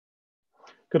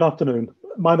Good afternoon.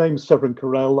 My name's Severin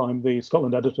Carell. I'm the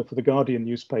Scotland editor for the Guardian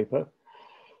newspaper.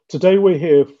 Today we're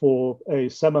here for a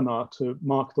seminar to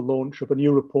mark the launch of a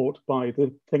new report by the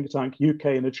think tank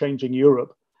UK in a Changing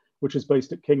Europe, which is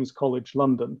based at King's College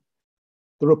London.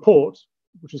 The report,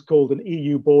 which is called An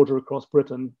EU Border Across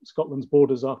Britain, Scotland's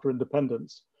Borders After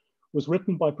Independence, was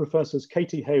written by Professors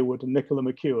Katie Hayward and Nicola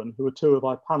McEwen, who are two of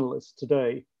our panellists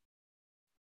today.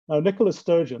 Now, Nicola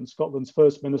Sturgeon, Scotland's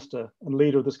First Minister and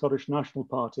leader of the Scottish National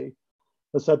Party,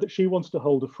 has said that she wants to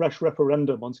hold a fresh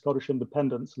referendum on Scottish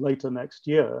independence later next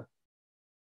year.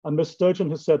 And Ms Sturgeon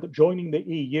has said that joining the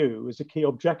EU is a key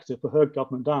objective for her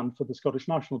government and for the Scottish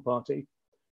National Party.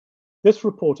 This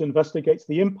report investigates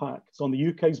the impacts on the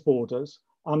UK's borders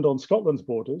and on Scotland's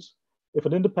borders if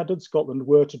an independent Scotland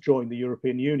were to join the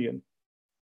European Union.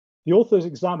 The authors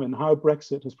examine how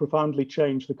Brexit has profoundly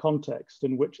changed the context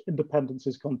in which independence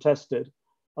is contested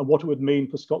and what it would mean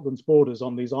for Scotland's borders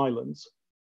on these islands.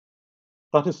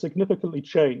 That has significantly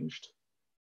changed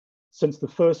since the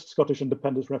first Scottish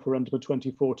independence referendum in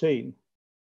 2014.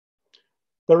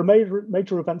 There are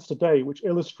major events today which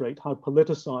illustrate how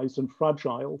politicized and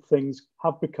fragile things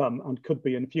have become and could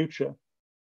be in future.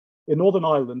 In Northern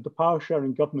Ireland, the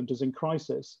power-sharing government is in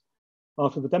crisis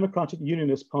after the Democratic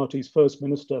Unionist Party's First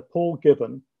Minister, Paul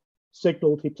Givan,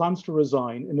 signalled he plans to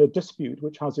resign in a dispute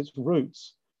which has its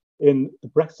roots in the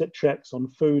Brexit checks on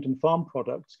food and farm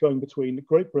products going between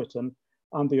Great Britain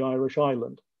and the Irish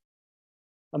island.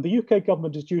 And the UK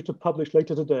government is due to publish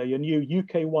later today a new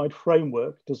UK-wide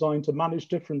framework designed to manage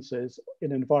differences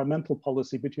in environmental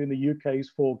policy between the UK's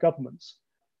four governments.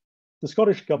 The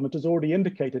Scottish government has already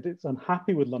indicated it's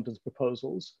unhappy with London's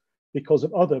proposals because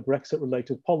of other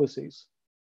Brexit-related policies.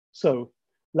 So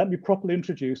let me properly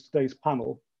introduce today's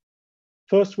panel.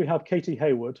 First, we have Katie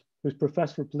Hayward, who's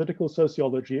Professor of Political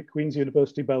Sociology at Queen's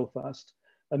University Belfast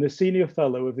and a Senior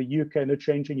Fellow of the UK in a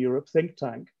Changing Europe think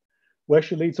tank, where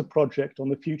she leads a project on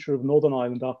the future of Northern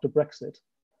Ireland after Brexit.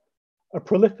 A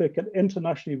prolific and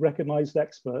internationally recognised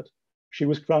expert, she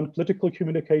was crowned Political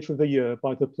Communicator of the Year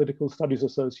by the Political Studies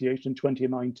Association in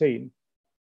 2019.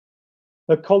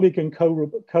 Her colleague and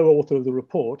co-author of the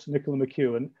report, Nicola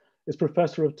McEwen, is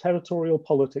Professor of Territorial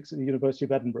Politics at the University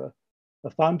of Edinburgh, a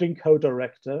founding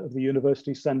co-director of the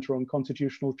University Centre on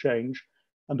Constitutional Change,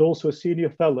 and also a Senior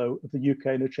Fellow of the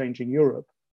UK in a Changing Europe.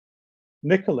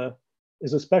 Nicola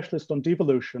is a specialist on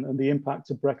devolution and the impacts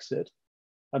of Brexit,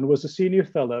 and was a Senior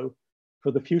Fellow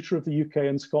for the Future of the UK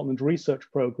and Scotland Research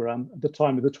Programme at the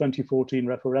time of the 2014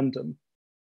 referendum,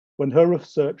 when her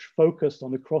research focused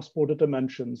on the cross-border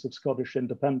dimensions of Scottish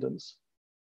independence.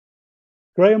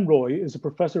 Graham Roy is a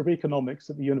Professor of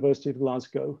Economics at the University of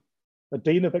Glasgow, a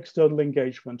Dean of External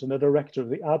Engagement and a Director of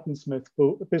the Adam Smith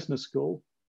Business School.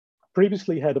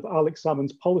 Previously head of Alex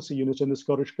Salmond's policy unit in the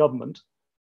Scottish Government,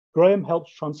 Graham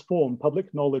helped transform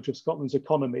public knowledge of Scotland's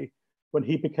economy when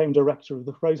he became Director of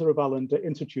the Fraser of Allender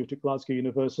Institute at Glasgow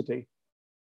University.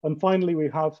 And finally, we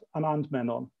have Anand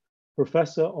Menon,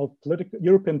 Professor of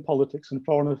European Politics and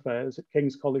Foreign Affairs at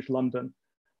King's College London,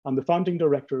 and the founding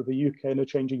director of the UK in a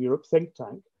Changing Europe think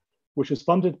tank, which is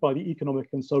funded by the Economic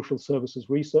and Social Services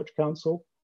Research Council,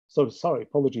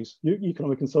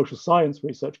 Economic and Social Science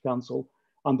Research Council,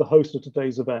 and the host of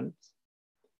today's event.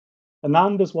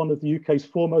 Anand is one of the UK's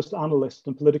foremost analysts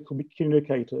and political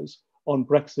communicators on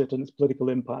Brexit and its political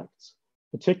impacts,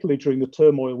 particularly during the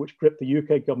turmoil which gripped the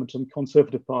UK government and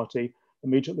Conservative Party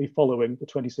immediately following the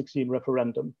 2016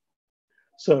 referendum.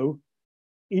 So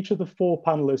each of the four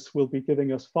panelists will be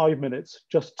giving us 5 minutes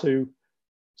just to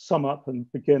sum up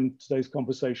and begin today's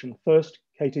conversation. First,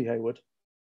 Katie Hayward.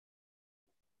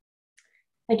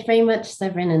 Thank you very much,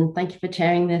 Severin, and thank you for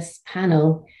chairing this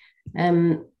panel.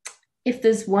 If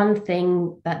there's one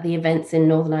thing that the events in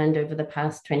Northern Ireland over the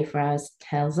past 24 hours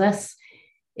tells us,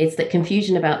 it's that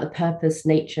confusion about the purpose,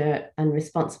 nature, and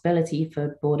responsibility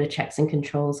for border checks and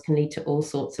controls can lead to all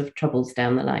sorts of troubles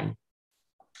down the line.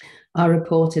 Our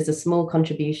report is a small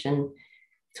contribution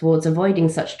towards avoiding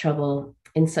such trouble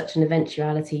in such an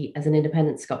eventuality as an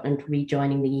independent Scotland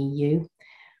rejoining the EU,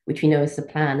 which we know is the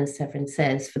plan, as Severin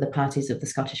says, for the parties of the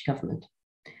Scottish Government.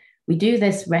 We do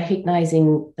this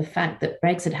recognising the fact that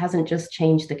Brexit hasn't just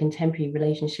changed the contemporary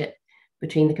relationship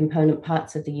between the component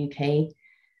parts of the UK,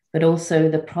 but also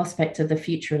the prospect of the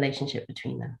future relationship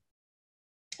between them.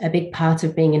 A big part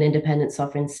of being an independent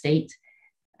sovereign state,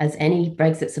 as any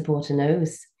Brexit supporter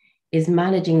knows, is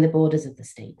managing the borders of the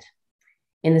state.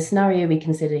 In the scenario we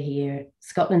consider here,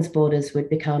 Scotland's borders would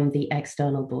become the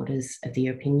external borders of the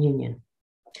European Union.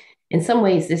 In some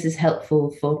ways, this is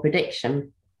helpful for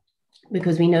prediction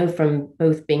because we know from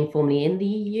both being formerly in the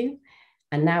EU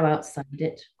and now outside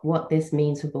it, what this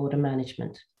means for border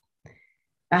management.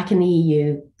 Back in the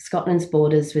EU, Scotland's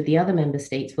borders with the other member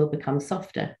states will become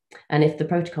softer. And if the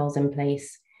protocol's in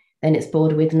place, then its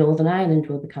border with Northern Ireland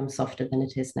will become softer than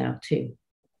it is now too.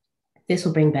 This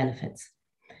will bring benefits.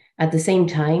 At the same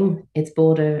time, its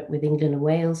border with England and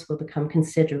Wales will become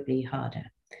considerably harder.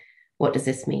 What does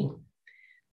this mean?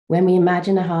 When we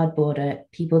imagine a hard border,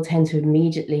 people tend to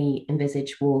immediately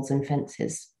envisage walls and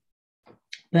fences.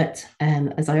 But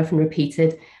as I often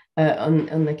repeated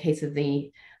on the case of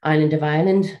the island of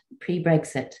Ireland,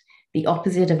 pre-Brexit, the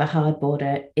opposite of a hard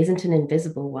border isn't an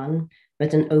invisible one,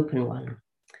 but an open one.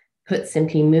 Put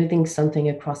simply, moving something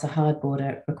across a hard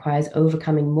border requires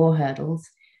overcoming more hurdles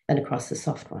than across a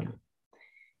soft one.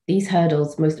 These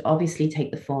hurdles most obviously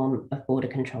take the form of border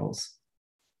controls.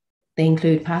 They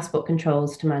include passport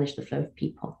controls to manage the flow of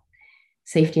people,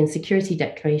 safety and security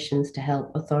declarations to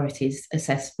help authorities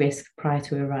assess risk prior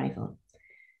to arrival,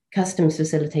 customs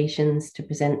facilitations to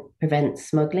prevent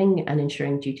smuggling and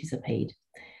ensuring duties are paid,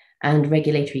 and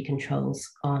regulatory controls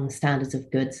on standards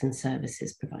of goods and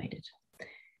services provided.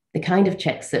 The kind of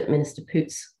checks that Minister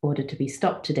Poots ordered to be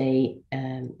stopped today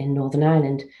in Northern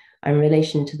Ireland are in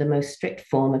relation to the most strict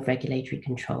form of regulatory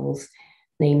controls,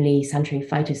 namely sanitary,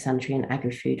 phytosanitary, and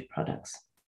agri-food products.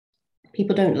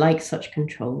 People don't like such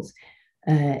controls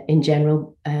in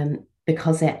general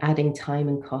because they're adding time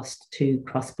and cost to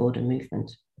cross-border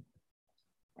movement.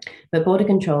 But border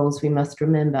controls, we must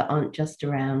remember, aren't just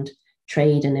around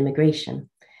trade and immigration.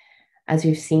 As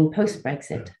we've seen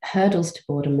post-Brexit, hurdles to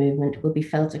border movement will be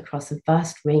felt across a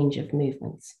vast range of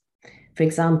movements. For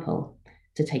example,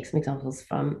 to take some examples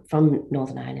from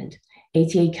Northern Ireland,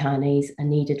 ATA carnets are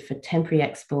needed for temporary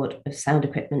export of sound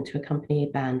equipment to accompany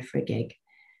a band for a gig.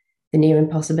 The near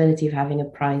impossibility of having a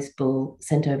prize bull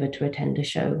sent over to attend a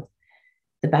show.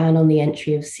 The ban on the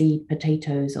entry of seed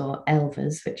potatoes or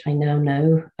elvers, which I now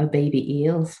know are baby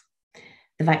eels.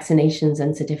 The vaccinations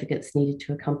and certificates needed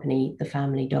to accompany the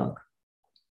family dog.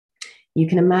 You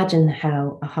can imagine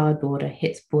how a hard border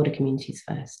hits border communities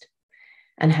first,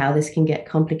 and how this can get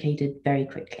complicated very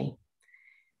quickly.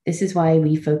 This is why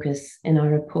we focus in our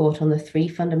report on the 3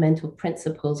 fundamental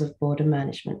principles of border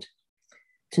management.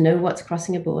 To know what's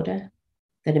crossing a border,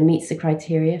 that it meets the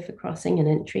criteria for crossing and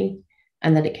entry,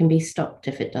 and that it can be stopped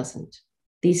if it doesn't.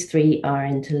 These 3 are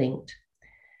interlinked.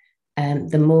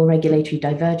 The more regulatory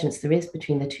divergence there is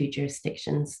between the 2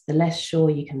 jurisdictions, the less sure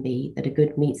you can be that a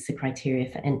good meets the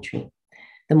criteria for entry.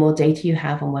 The more data you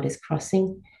have on what is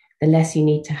crossing, the less you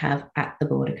need to have at the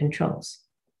border controls.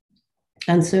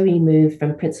 And so we move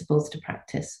from principles to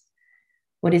practice.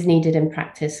 What is needed in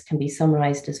practice can be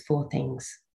summarized as 4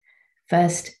 things.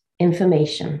 First,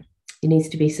 information. It needs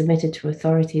to be submitted to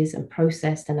authorities and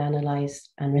processed and analyzed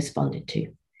and responded to.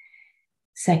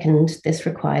 Second, this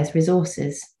requires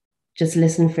resources. Just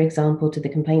listen, for example, to the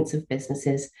complaints of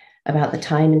businesses about the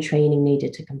time and training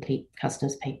needed to complete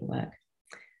customs paperwork.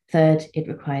 Third, it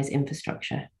requires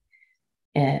infrastructure.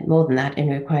 More than that, it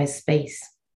requires space.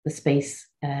 The space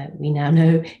we now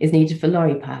know is needed for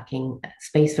lorry parking,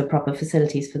 space for proper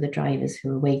facilities for the drivers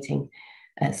who are waiting,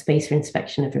 space for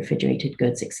inspection of refrigerated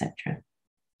goods, etc.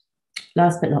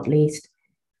 Last but not least,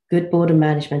 good border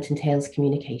management entails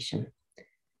communication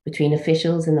between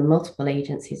officials in the multiple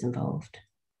agencies involved,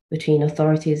 between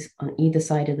authorities on either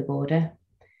side of the border,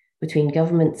 between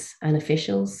governments and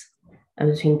officials, and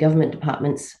between government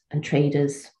departments and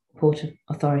traders, port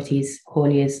authorities,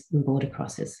 hauliers, and border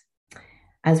crossers.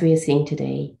 As we are seeing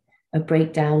today, a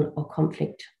breakdown or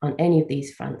conflict on any of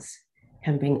these fronts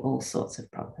can bring all sorts of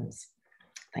problems.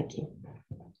 Thank you.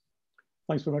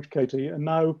 Thanks very much, Katie. And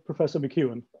now, Professor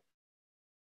McEwen.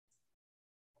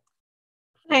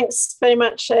 Thanks very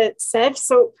much, Sev.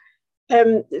 So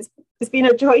it's been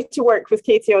a joy to work with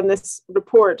Katie on this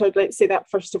report. I'd like to say that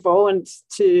first of all, and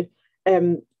to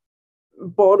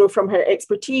borrow from her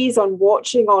expertise on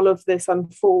watching all of this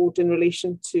unfold in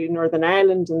relation to Northern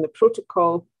Ireland and the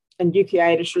protocol and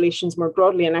UK-Irish relations more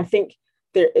broadly. And I think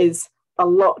there is a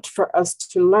lot for us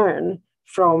to learn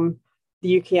from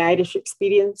the UK-Irish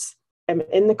experience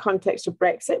in the context of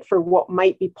Brexit for what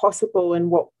might be possible and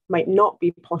what might not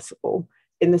be possible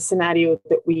in the scenario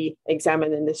that we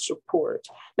examine in this report.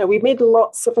 Now, we've made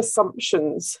lots of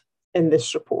assumptions in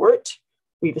this report.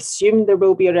 We've assumed there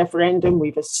will be a referendum.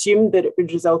 We've assumed that it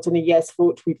would result in a yes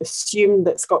vote. We've assumed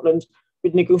that Scotland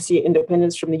would negotiate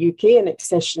independence from the UK and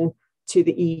accession to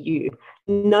the EU.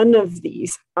 None of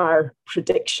these are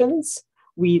predictions.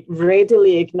 We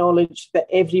readily acknowledge that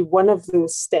every one of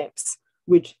those steps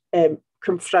would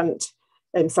confront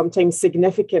sometimes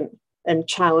significant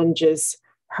challenges,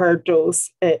 hurdles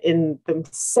in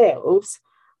themselves.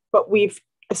 But we've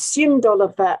assumed all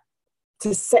of that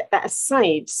to set that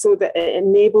aside so that it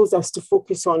enables us to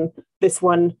focus on this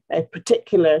one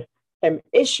particular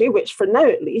issue, which for now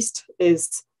at least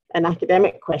is an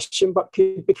academic question, but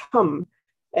could become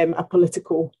a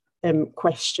political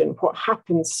question. What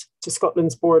happens to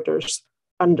Scotland's borders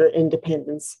under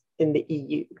independence in the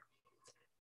EU?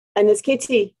 And as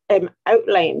Katie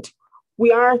outlined,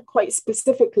 we are quite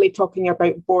specifically talking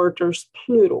about borders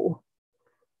plural.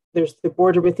 There's the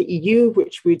border with the EU,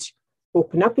 which would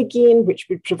open up again, which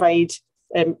would provide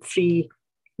free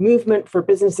movement for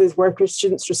businesses, workers,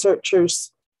 students,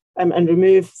 researchers, and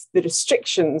remove the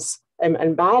restrictions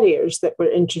and barriers that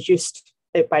were introduced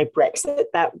by Brexit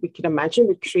that we can imagine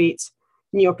would create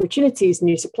new opportunities,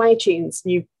 new supply chains,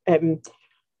 new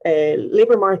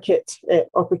labour market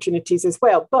opportunities as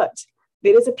well. But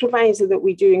there is a proviso that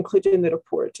we do include in the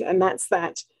report, and that's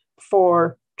that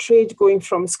for trade going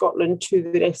from Scotland to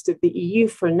the rest of the EU,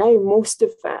 for now, most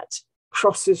of that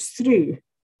crosses through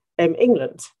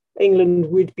England. England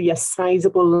would be a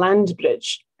sizable land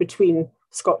bridge between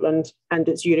Scotland and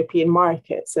its European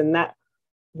markets, and that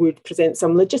would present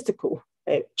some logistical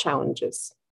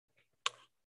challenges.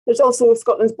 There's also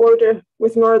Scotland's border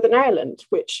with Northern Ireland,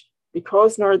 which,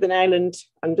 because Northern Ireland,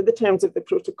 under the terms of the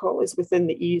protocol, is within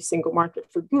the EU single market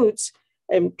for goods,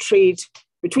 trade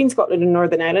between Scotland and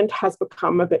Northern Ireland has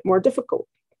become a bit more difficult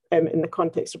in the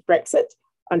context of Brexit.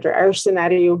 Under our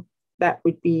scenario, that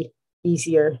would be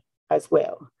easier as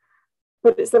well.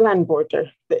 But it's the land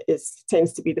border that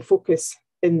tends to be the focus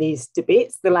in these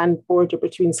debates, the land border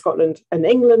between Scotland and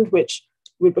England, which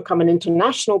would become an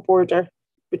international border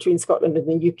between Scotland and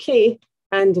the UK,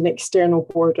 and an external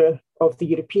border of the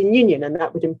European Union. And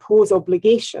that would impose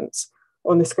obligations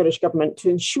on the Scottish Government to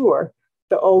ensure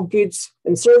that all goods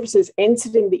and services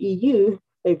entering the EU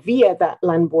via that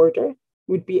land border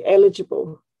would be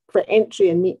eligible for entry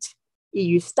and meet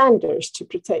EU standards to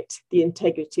protect the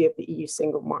integrity of the EU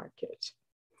single market.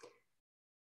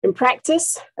 In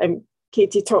practice,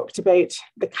 Katie talked about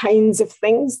the kinds of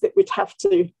things that would have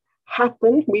to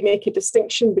happen. We make a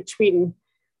distinction between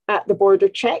at the border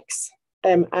checks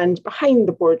and behind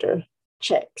the border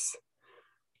checks.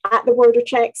 At the border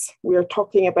checks, we are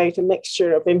talking about a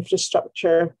mixture of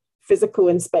infrastructure, physical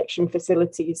inspection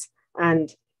facilities,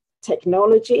 and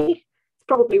technology. It's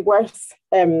probably worth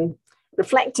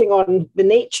reflecting on the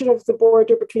nature of the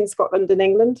border between Scotland and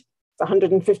England. It's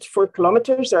 154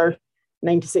 kilometres or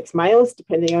 96 miles,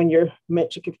 depending on your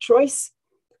metric of choice.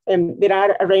 There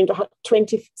are around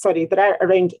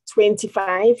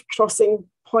 25 crossing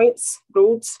points,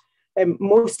 roads.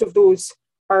 Most of those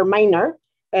are minor.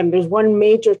 There's one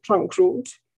major trunk road,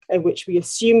 which we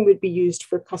assume would be used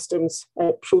for customs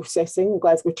processing,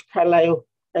 Glasgow to Carlisle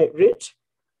route.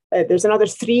 There's another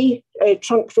 3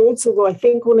 trunk roads, although I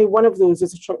think only one of those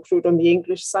is a trunk road on the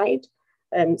English side.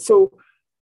 So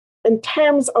in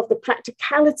terms of the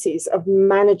practicalities of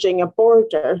managing a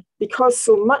border, because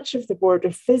so much of the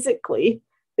border physically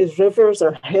is rivers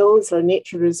or hills or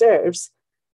nature reserves,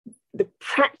 the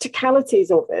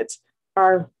practicalities of it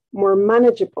are more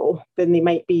manageable than they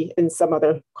might be in some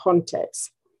other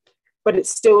contexts. But it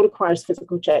still requires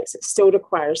physical checks. It still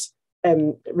requires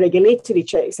regulatory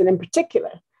checks. And in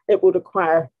particular, it will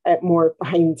require more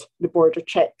behind the border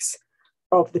checks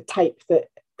of the type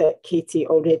that Katie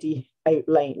already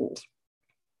outlined.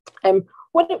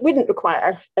 What it wouldn't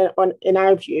require, in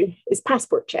our view, is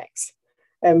passport checks,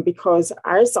 because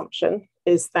our assumption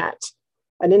is that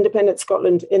an independent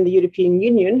Scotland in the European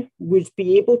Union would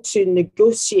be able to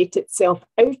negotiate itself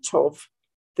out of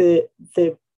the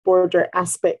border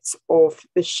aspects of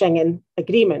the Schengen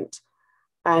Agreement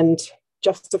and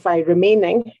justify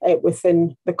remaining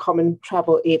within the common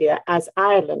travel area, as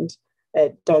Ireland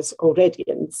does already.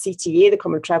 And CTA, the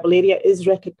common travel area, is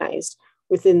recognised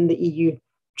within the EU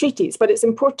treaties. But it's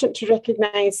important to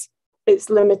recognise its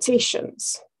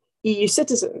limitations. EU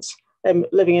citizens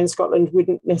living in Scotland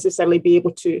wouldn't necessarily be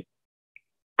able to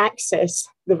access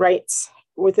the rights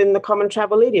within the common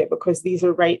travel area, because these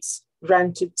are rights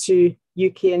granted to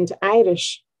UK and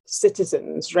Irish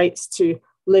citizens, rights to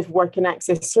live, work and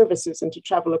access services and to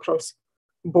travel across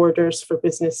borders for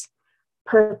business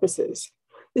purposes.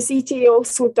 The CTA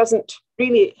also doesn't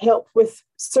really help with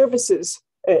services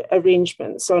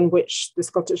arrangements on which the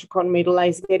Scottish economy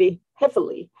relies very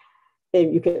heavily.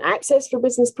 You can access for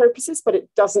business purposes, but it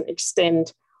doesn't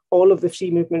extend all of the free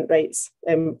movement rights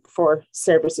for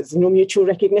services. No mutual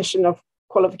recognition of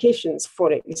qualifications,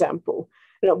 for example.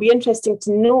 And it'll be interesting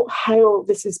to note how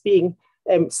this is being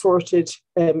how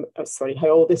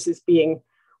all this is being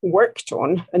worked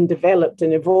on and developed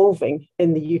and evolving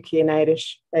in the UK and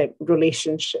Irish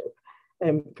relationship,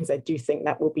 because I do think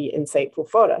that will be insightful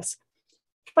for us.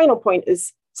 final point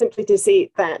is simply to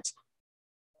say that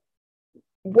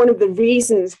one of the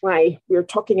reasons why we're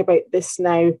talking about this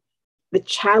now, the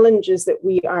challenges that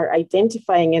we are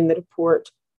identifying in the report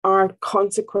are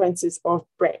consequences of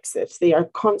Brexit. They are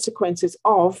consequences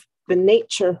of the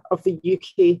nature of the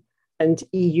UK and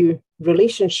EU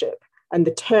relationship and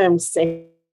the terms set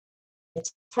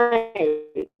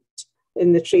out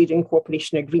in the Trade and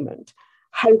Cooperation Agreement.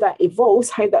 How that evolves,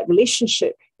 how that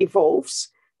relationship evolves,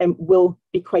 will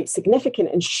be quite significant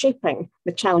in shaping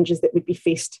the challenges that would be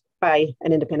faced by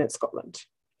an independent Scotland.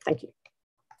 Thank you.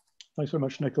 Thanks very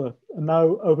much, Nicola. And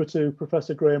now over to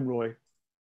Professor Graham Roy.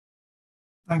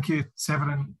 Thank you,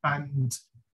 Severin. And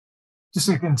just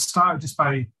so I can start just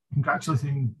by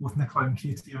congratulating both Nicola and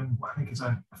Katie on what I think is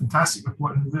a fantastic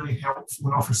report and really helpful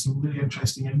and offers some really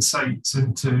interesting insights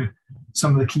into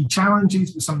some of the key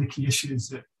challenges, but some of the key issues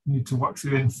that we need to work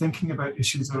through in thinking about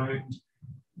issues around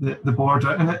the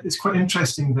border. And it's quite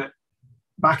interesting that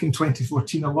back in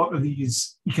 2014, a lot of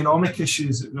these economic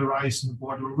issues that arise from the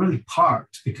border were really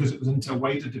parked because it was into a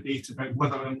wider debate about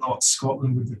whether or not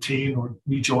Scotland would retain or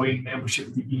rejoin membership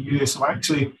of the EU. So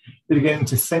actually, beginning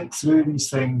to think through these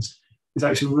things is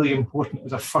actually really important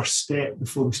as a first step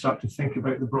before we start to think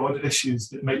about the broader issues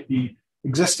that might be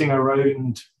existing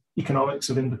around economics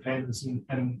of independence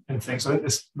and things. So I think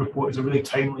this report is a really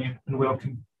timely and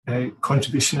welcome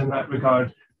contribution in that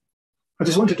regard. I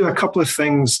just want to do a couple of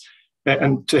things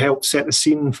and to help set the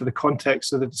scene for the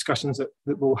context of the discussions that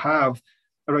we'll have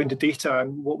around the data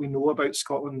and what we know about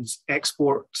Scotland's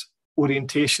export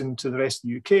orientation to the rest of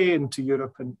the UK and to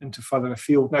Europe and into further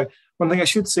afield. Now, one thing I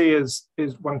should say is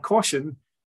one caution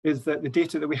is that the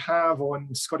data that we have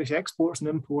on Scottish exports and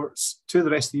imports to the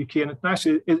rest of the UK and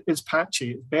internationally is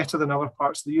patchy. It's better than other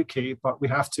parts of the UK, but we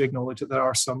have to acknowledge that there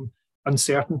are some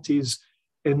uncertainties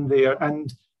in there.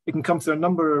 And it can come through a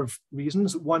number of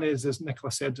reasons. One is, as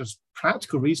Nicola said, there's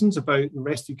practical reasons about the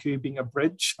rest of the UK being a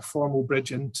bridge, a formal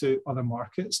bridge into other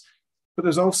markets. But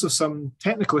there's also some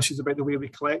technical issues about the way we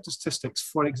collect statistics.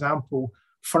 For example,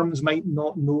 firms might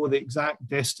not know the exact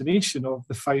destination of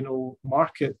the final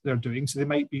market they're doing. So they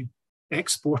might be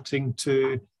exporting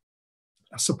to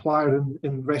a supplier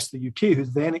in the rest of the UK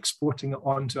who's then exporting it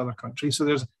on to other countries. So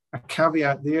there's a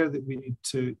caveat there that we need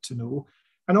to know.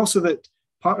 And also that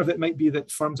part of it might be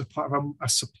that firms are part of a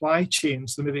supply chain,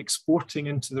 so they may be exporting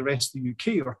into the rest of the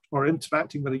UK or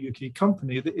interacting with a UK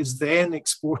company that is then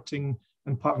exporting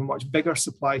and part of a much bigger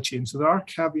supply chain. So there are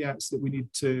caveats that we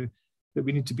need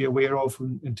to be aware of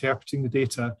when interpreting the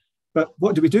data. But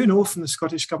what do we do know from the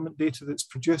Scottish Government data that's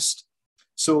produced?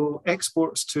 So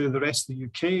exports to the rest of the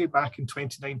UK back in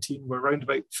 2019 were around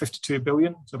about 52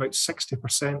 billion, so about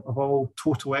 60% of all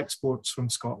total exports from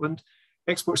Scotland.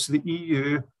 Exports to the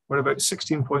EU were about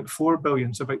 16.4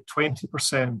 billion, so about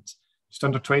 20%, just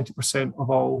under 20% of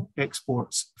all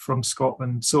exports from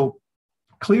Scotland. So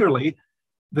clearly,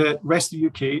 the rest of the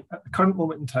UK at the current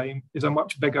moment in time is a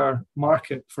much bigger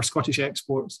market for Scottish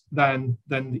exports than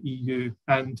the EU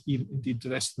and even indeed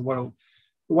the rest of the world.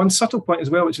 One subtle point as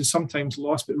well, which is sometimes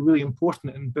lost but really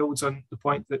important and builds on the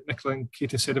point that Nicola and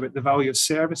Katie said about the value of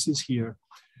services here,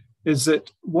 is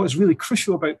that what's really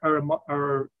crucial about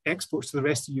our exports to the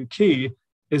rest of the UK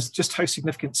is just how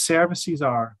significant services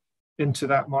are into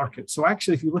that market. So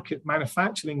actually, if you look at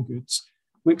manufacturing goods,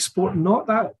 we export not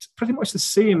that, pretty much the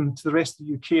same to the rest of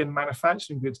the UK in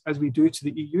manufacturing goods as we do to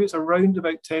the EU. It's around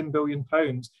about £10 billion.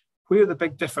 Where the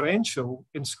big differential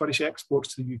in Scottish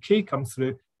exports to the UK come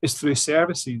through is through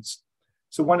services.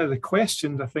 So one of the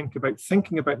questions I think about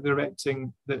thinking about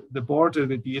directing the border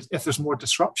would be is if there's more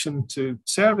disruption to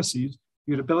services,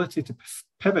 your ability to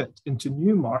pivot into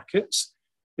new markets,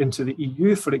 into the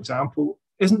EU, for example,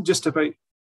 isn't just about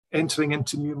entering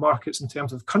into new markets in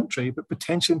terms of country, but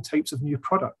potentially in types of new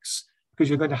products, because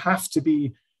you're going to have to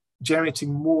be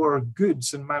generating more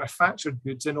goods and manufactured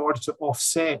goods in order to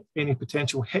offset any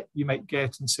potential hit you might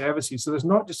get in services. So there's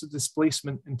not just a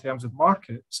displacement in terms of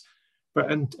markets,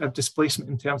 but a displacement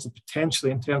in terms of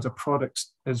potentially in terms of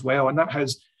products as well. And that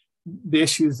has the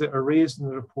issues that are raised in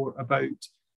the report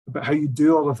about how you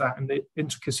do all of that and the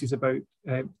intricacies about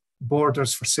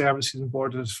borders for services and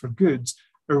borders for goods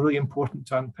are really important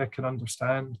to unpick and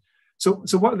understand. So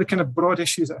what are the kind of broad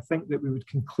issues that I think that we would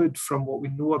conclude from what we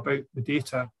know about the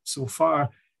data so far?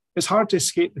 It's hard to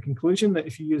escape the conclusion that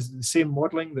if you use the same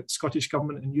modelling that Scottish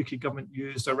Government and UK Government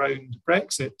used around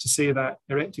Brexit to say that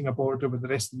erecting a border with the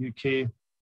rest of the UK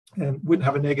wouldn't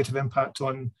have a negative impact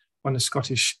on the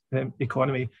Scottish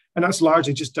economy. And that's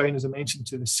largely just down, as I mentioned,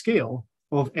 to the scale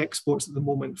of exports at the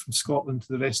moment from Scotland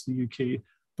to the rest of the UK,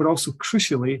 but also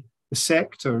crucially, the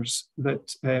sectors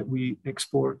that we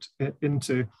export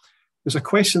into. There's a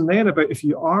question then about if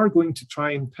you are going to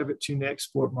try and pivot to new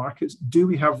export markets, do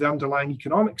we have the underlying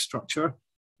economic structure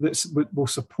that will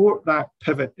support that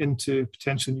pivot into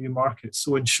potential new markets?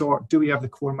 So in short, do we have the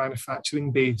core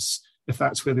manufacturing base if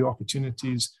that's where the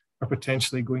opportunities are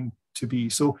potentially going to be?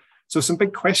 So some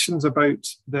big questions about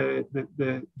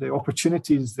the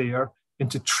opportunities there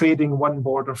into trading one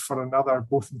border for another,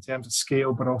 both in terms of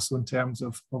scale, but also in terms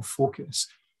of focus.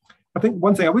 I think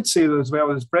one thing I would say though, as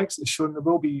well, is Brexit has shown there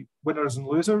will be winners and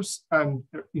losers, and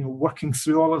working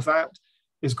through all of that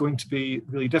is going to be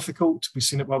really difficult. We've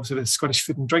seen it obviously with the Scottish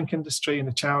food and drink industry and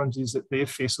the challenges that they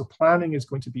face. So planning is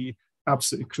going to be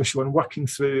absolutely crucial, and working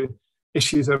through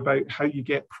issues about how you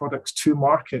get products to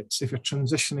markets if you're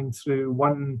transitioning through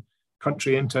one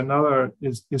country into another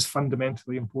is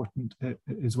fundamentally important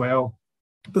as well.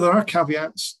 But there are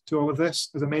caveats to all of this.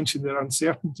 As I mentioned, there are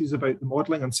uncertainties about the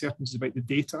modelling, uncertainties about the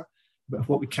data, about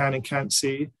what we can and can't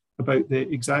say about the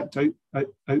exact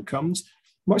outcomes.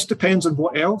 Much depends on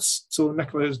what else. So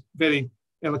Nicola has very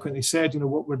eloquently said,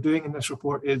 what they're doing in this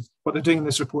report is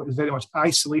very much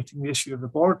isolating the issue of the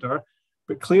border.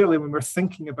 But clearly, when we're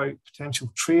thinking about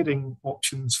potential trading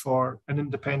options for an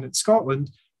independent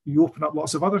Scotland, you open up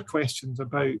lots of other questions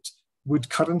about, would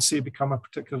currency become a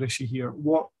particular issue here?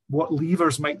 What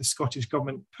levers might the Scottish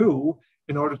government pull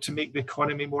in order to make the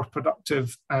economy more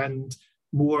productive and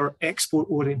more export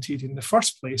oriented in the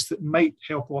first place that might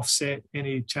help offset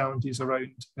any challenges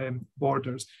around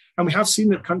borders? And we have seen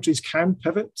that countries can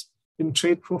pivot in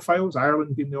trade profiles,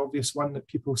 Ireland being the obvious one that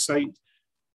people cite,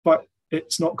 but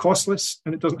it's not costless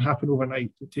and it doesn't happen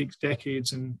overnight. It takes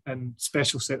decades and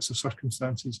special sets of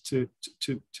circumstances to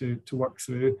work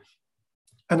through.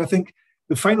 And I think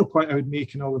the final point I would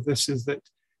make in all of this is that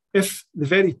if the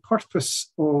very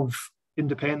purpose of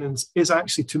independence is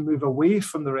actually to move away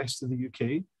from the rest of the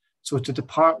UK, so to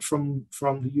depart from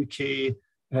the UK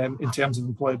in terms of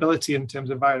employability, in terms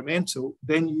of environmental,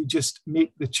 then you just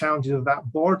make the challenges of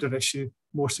that border issue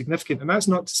more significant. And that's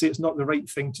not to say it's not the right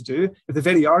thing to do. If the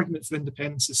very argument for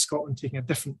independence is Scotland taking a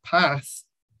different path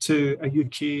to a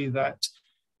UK that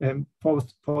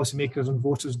policymakers and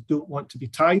voters don't want to be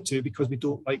tied to because we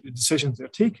don't like the decisions they're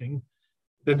taking,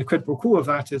 then the quid pro quo of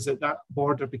that is that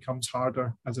border becomes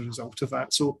harder as a result of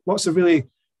that. So lots of really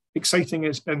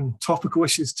exciting and topical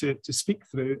issues to speak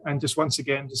through. And just once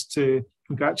again, just to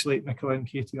congratulate Nicola and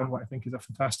Katie on what I think is a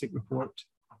fantastic report.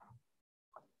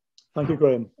 Thank you,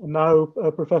 Graham. And now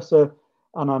Professor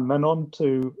Anand Menon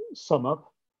to sum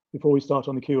up before we start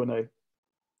on the Q&A.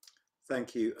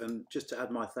 Thank you. And just to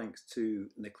add my thanks to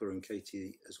Nicola and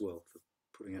Katie as well for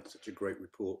putting out such a great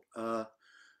report.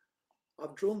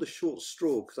 I've drawn the short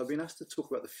straw because I've been asked to talk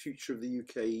about the future of the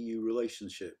UK-EU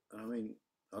relationship. And I mean,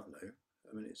 I don't know.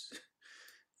 I mean, it's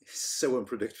so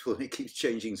unpredictable and it keeps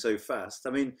changing so fast. I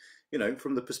mean,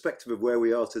 from the perspective of where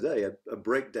we are today, a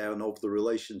breakdown of the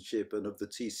relationship and of the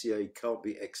TCA can't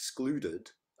be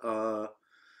excluded.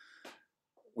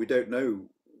 We don't know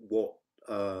what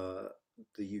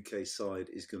the UK side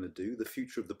is going to do. The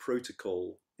future of the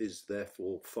protocol is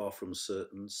therefore far from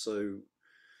certain. So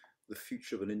the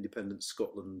future of an independent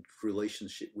Scotland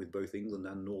relationship with both England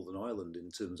and Northern Ireland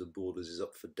in terms of borders is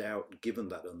up for doubt, given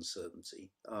that uncertainty.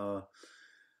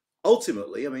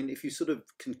 Ultimately, I mean, if you sort of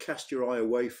can cast your eye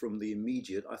away from the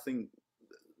immediate, I think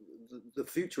the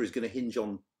future is going to hinge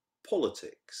on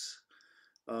politics.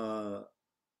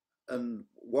 And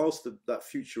whilst that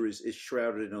future is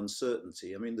shrouded in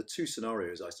uncertainty, I mean, the two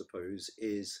scenarios, I suppose,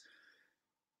 is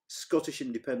Scottish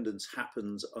independence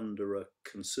happens under a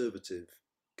Conservative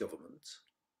government.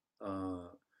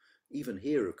 Even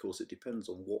here, of course, it depends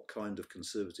on what kind of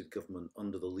Conservative government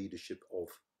under the leadership of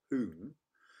whom.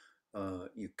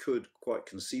 You could quite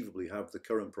conceivably have the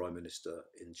current Prime Minister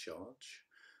in charge,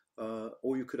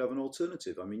 or you could have an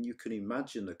alternative. I mean, you can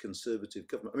imagine a Conservative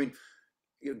government. I mean,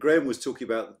 Graham was talking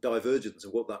about divergence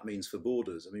and what that means for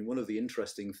borders. I mean, one of the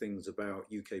interesting things about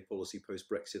UK policy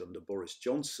post-Brexit under Boris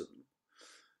Johnson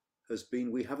has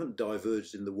been we haven't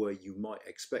diverged in the way you might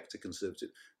expect a Conservative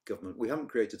government. We haven't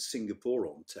created Singapore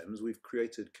on Thames. We've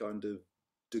created kind of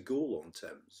de Gaulle on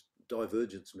Thames.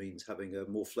 Divergence means having a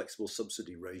more flexible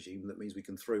subsidy regime that means we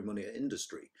can throw money at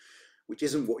industry, which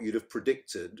isn't what you'd have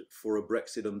predicted for a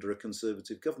Brexit under a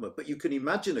Conservative government. But you can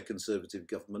imagine a Conservative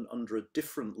government under a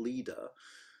different leader,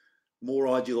 more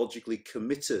ideologically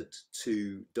committed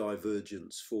to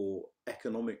divergence for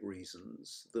economic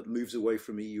reasons, that moves away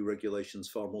from EU regulations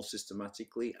far more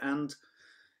systematically. And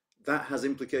that has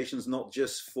implications not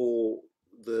just for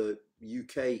the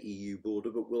UK-EU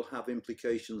border, but will have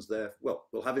implications there. Well,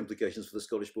 will have implications for the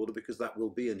Scottish border because that will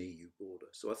be an EU border.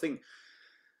 So I think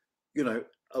you know,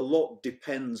 a lot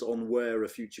depends on where a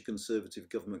future Conservative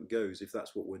government goes, if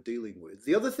that's what we're dealing with.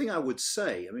 The other thing I would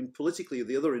say, I mean, politically,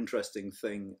 the other interesting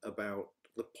thing about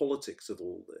the politics of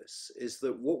all this is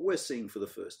that what we're seeing for the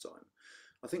first time,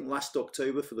 I think last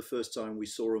October, for the first time, we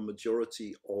saw a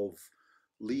majority of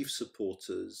Leave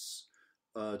supporters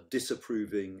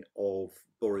disapproving of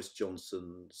Boris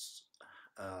Johnson's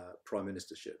prime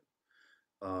ministership.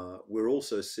 We're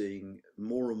also seeing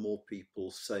more and more people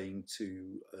saying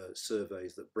to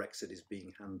surveys that Brexit is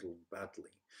being handled badly.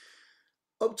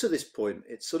 Up to this point,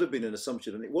 it's sort of been an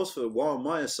assumption, and it was for a while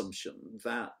my assumption,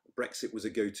 that Brexit was a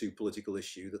go-to political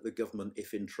issue that the government,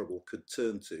 if in trouble, could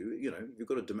turn to. You know, if you've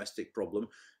got a domestic problem,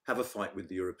 have a fight with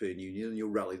the European Union and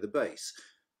you'll rally the base.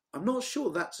 I'm not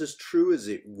sure that's as true as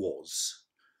it was,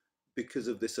 because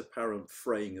of this apparent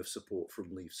fraying of support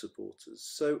from Leave supporters.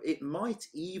 So it might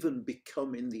even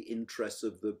become in the interest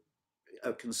of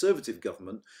a Conservative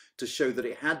government to show that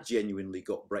it had genuinely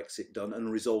got Brexit done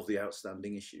and resolved the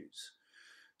outstanding issues.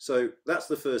 So that's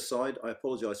the first side. I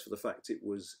apologise for the fact it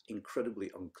was incredibly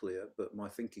unclear, but my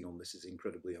thinking on this is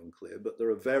incredibly unclear. But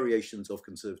there are variations of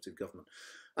Conservative government.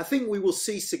 I think we will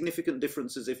see significant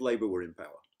differences if Labour were in power.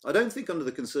 I don't think under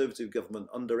the Conservative government,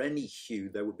 under any hue,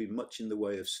 there would be much in the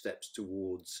way of steps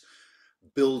towards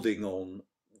building on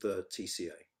the TCA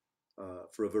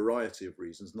for a variety of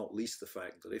reasons, not least the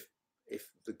fact that if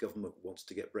the government wants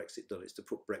to get Brexit done, it's to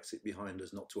put Brexit behind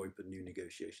us, not to open new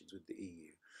negotiations with the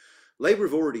EU. Labour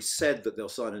have already said that they'll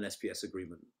sign an SPS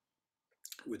agreement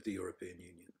with the European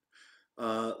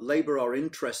Union. Labour are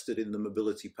interested in the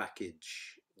mobility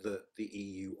package that the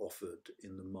EU offered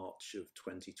in the March of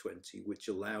 2020, which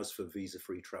allows for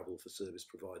visa-free travel for service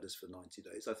providers for 90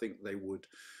 days. I think they would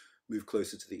move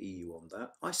closer to the EU on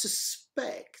that. I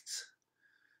suspect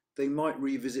they might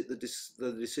revisit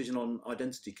the decision on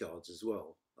identity cards as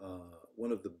well.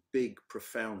 One of the big,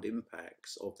 profound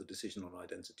impacts of the decision on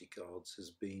identity cards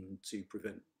has been to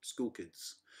prevent school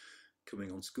kids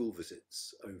coming on school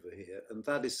visits over here. And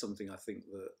that is something I think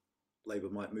that Labour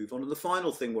might move on. And the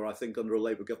final thing where I think under a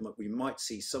Labour government we might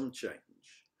see some change,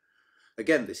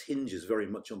 again, this hinges very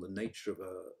much on the nature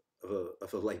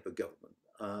of a Labour government.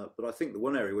 But I think the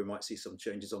one area we might see some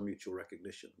change is on mutual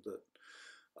recognition that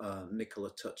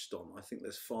Nicola touched on. I think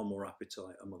there's far more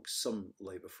appetite amongst some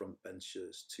Labour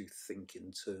frontbenchers to think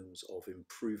in terms of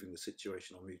improving the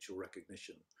situation on mutual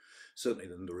recognition, certainly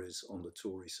than there is on the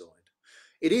Tory side.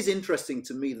 It is interesting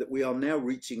to me that we are now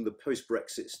reaching the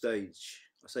post-Brexit stage.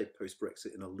 I say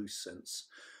post-Brexit in a loose sense,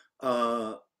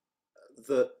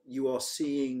 that you are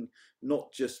seeing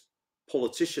not just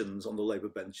politicians on the Labour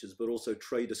benches, but also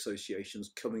trade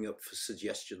associations coming up for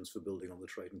suggestions for building on the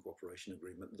Trade and Cooperation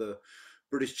Agreement. The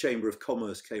British Chamber of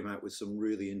Commerce came out with some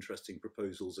really interesting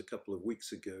proposals a couple of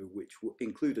weeks ago, which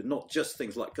included not just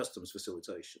things like customs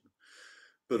facilitation,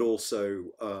 but also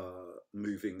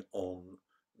moving on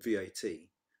VAT.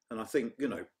 And I think, you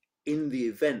know, in the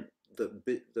event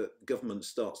that government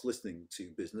starts listening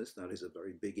to business, that is a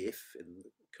very big if in the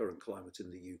current climate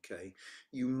in the UK,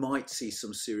 you might see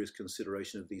some serious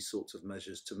consideration of these sorts of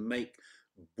measures to make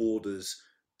borders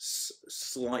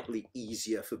slightly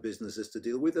easier for businesses to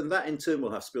deal with, and that in turn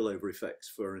will have spillover effects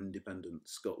for independent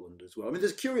Scotland as well. I mean,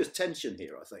 there's a curious tension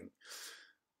here, I think.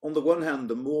 On the one hand,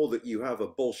 the more that you have a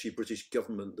bolshy British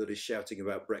government that is shouting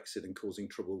about Brexit and causing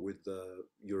trouble with the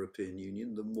European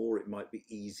Union, the more it might be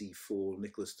easy for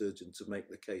Nicola Sturgeon to make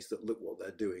the case that, look what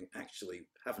they're doing, actually,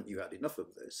 haven't you had enough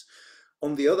of this?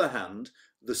 On the other hand,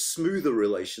 the smoother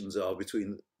relations are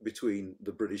between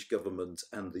the British government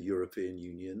and the European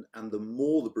Union, and the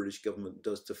more the British government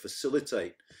does to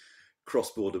facilitate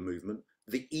cross-border movement,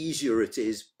 the easier it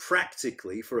is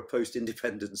practically for a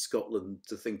post-independent Scotland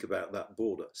to think about that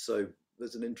border. So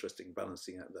there's an interesting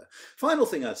balancing out there. Final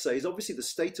thing I'd say is obviously the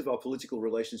state of our political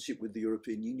relationship with the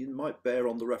European Union might bear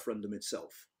on the referendum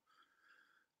itself.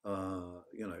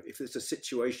 You know, if it's a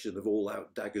situation of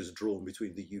all-out daggers drawn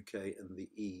between the UK and the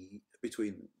EU,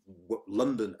 between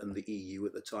London and the EU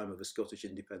at the time of a Scottish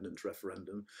independence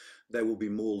referendum, there will be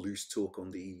more loose talk on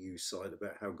the EU side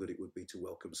about how good it would be to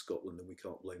welcome Scotland, and we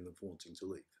can't blame them for wanting to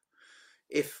leave.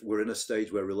 If we're in a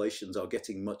stage where relations are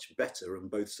getting much better and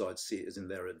both sides see it as in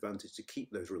their advantage to keep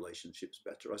those relationships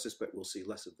better, I suspect we'll see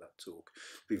less of that talk.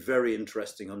 It'll be very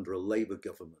interesting under a Labour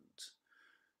government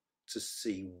to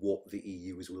see what the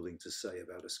EU is willing to say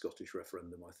about a Scottish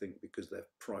referendum, I think, because their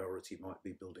priority might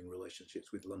be building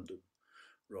relationships with London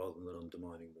rather than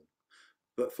undermining them.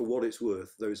 But for what it's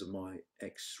worth, those are my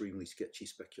extremely sketchy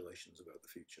speculations about the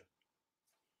future.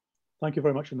 Thank you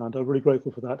very much, Anand. I'm really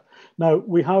grateful for that. Now,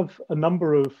 we have a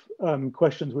number of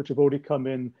questions which have already come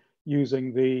in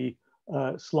using the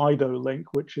Slido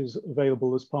link, which is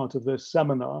available as part of this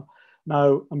seminar.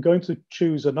 Now, I'm going to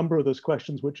choose a number of those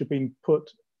questions which have been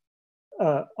put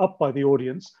up by the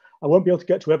audience. I won't be able to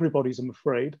get to everybody's, I'm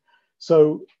afraid.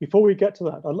 So before we get to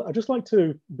that, I'd just like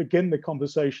to begin the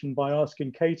conversation by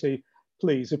asking Katie,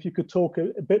 please, if you could talk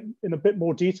in a bit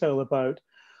more detail about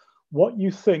what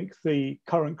you think the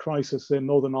current crisis in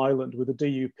Northern Ireland with the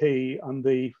DUP and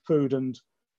the food and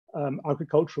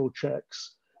agricultural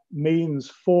checks means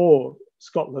for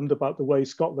Scotland, about the way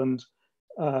Scotland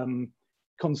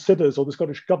considers, or the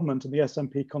Scottish Government and the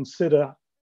SNP consider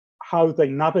how they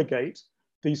navigate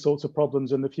these sorts of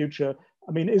problems in the future.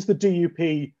 I mean, is the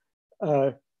DUP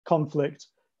conflict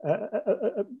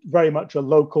very much a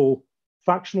local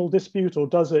factional dispute, or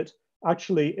does it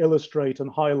actually illustrate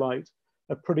and highlight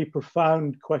a pretty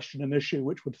profound question and issue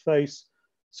which would face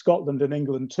Scotland and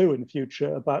England too in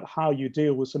future, about how you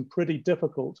deal with some pretty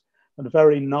difficult and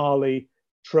very gnarly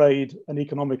trade and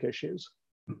economic issues?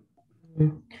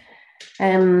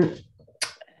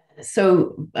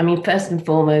 So, I mean, first and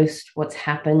foremost, what's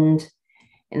happened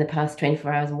in the past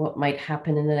 24 hours and what might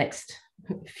happen in the next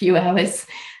few hours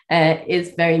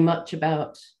is very much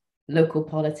about local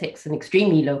politics, and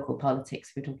extremely local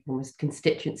politics. We're talking almost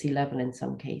constituency level in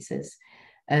some cases.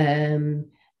 And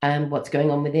what's going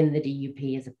on within the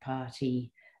DUP as a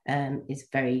party is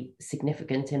very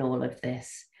significant in all of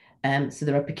this. So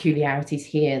there are peculiarities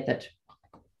here that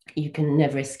you can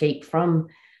never escape from.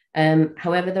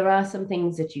 However, there are some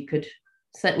things that you could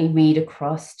certainly read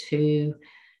across to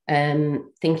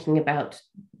thinking about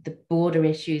the border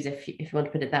issues, if you want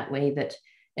to put it that way, that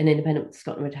an independent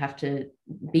Scotland would have to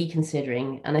be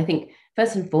considering. And I think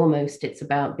first and foremost, it's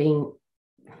about being,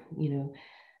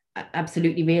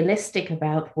 absolutely realistic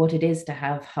about what it is to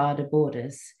have harder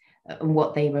borders and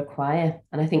what they require.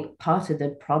 And I think part of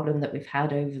the problem that we've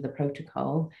had over the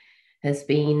protocol has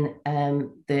been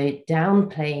the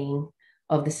downplaying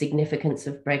of the significance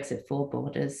of Brexit for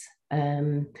borders.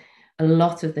 A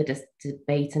lot of the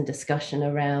debate and discussion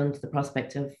around the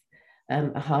prospect of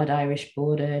a hard Irish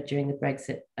border during the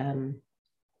Brexit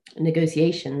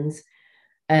negotiations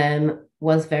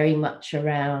was very much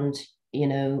around,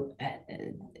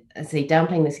 I say,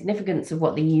 downplaying the significance of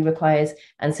what the EU requires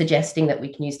and suggesting that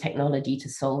we can use technology to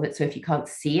solve it. So if you can't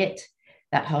see it,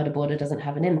 that harder border doesn't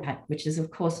have an impact, which is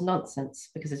of course nonsense,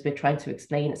 because as we're trying to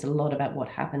explain, it's a lot about what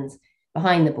happens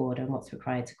behind the border and what's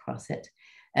required to cross it.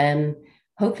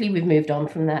 Hopefully we've moved on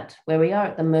from that. Where we are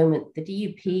at the moment, the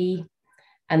DUP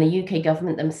and the UK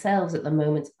government themselves at the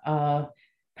moment are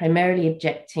primarily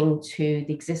objecting to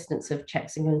the existence of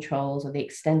checks and controls, or the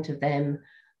extent of them,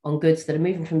 on goods that are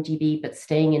moving from GB but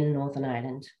staying in Northern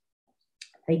Ireland.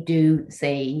 They do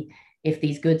say if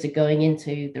these goods are going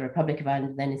into the Republic of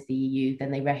Ireland, then it's the EU,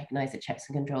 then they recognise that checks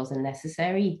and controls are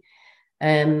necessary.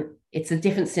 It's a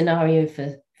different scenario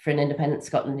for an independent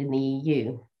Scotland in the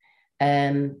EU,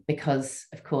 because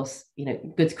of course,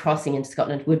 goods crossing into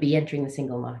Scotland would be entering the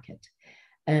single market.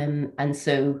 And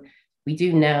so we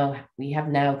have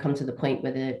now come to the point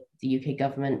where the UK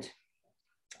government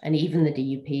and even the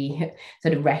DUP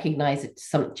sort of recognise that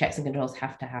some checks and controls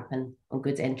have to happen on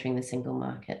goods entering the single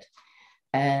market.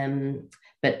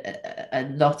 But a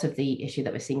lot of the issue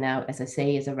that we're seeing now, as I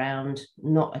say, is around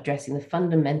not addressing the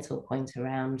fundamental point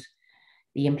around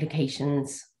the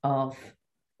implications of,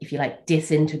 if you like,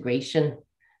 disintegration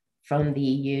from the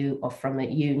EU or from a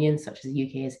union such as the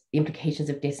UK, is the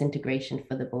implications of disintegration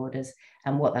for the borders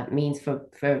and what that means for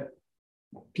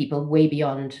people way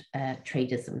beyond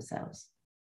traders themselves.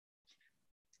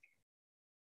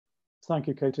 Thank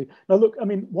you, Katie. Now, look, I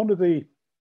mean, one of the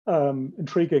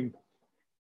intriguing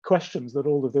questions that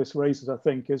all of this raises, I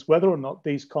think, is whether or not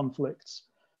these conflicts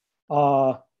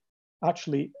are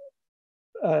actually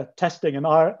testing and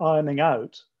ironing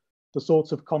out the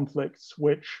sorts of conflicts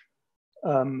which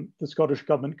the Scottish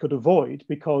government could avoid,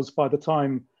 because by the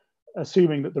time,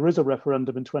 assuming that there is a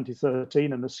referendum in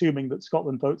 2013 and assuming that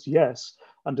Scotland votes yes,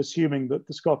 and assuming that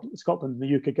the Scotland and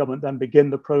the UK government then begin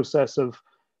the process of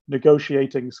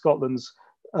negotiating Scotland's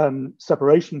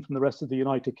separation from the rest of the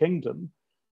United Kingdom,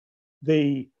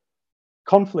 the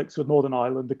conflicts with Northern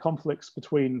Ireland, the conflicts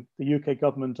between the UK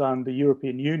government and the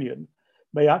European Union,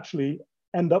 may actually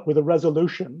end up with a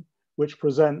resolution which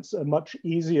presents a much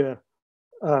easier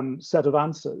set of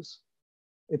answers.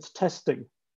 It's testing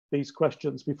these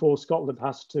questions before Scotland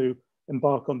has to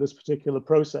embark on this particular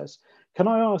process. Can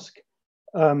I ask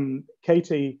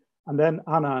Katie, and then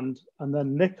Anand, and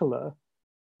then Nicola,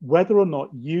 whether or not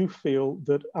you feel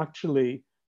that actually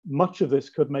much of this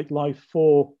could make life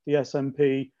for the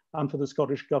SNP and for the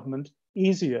Scottish government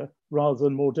easier rather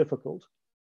than more difficult?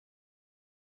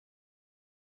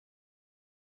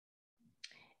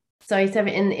 Sorry, Sarah,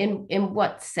 in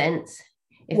what sense?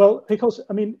 Well, because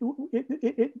I mean,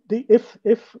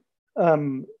 if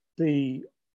the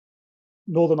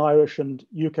Northern Irish and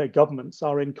UK governments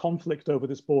are in conflict over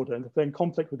this border, and if they're in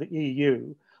conflict with the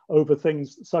EU over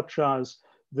things such as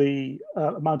the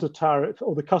amount of tariff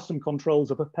or the custom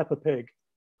controls of a pepper pig,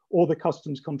 or the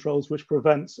customs controls which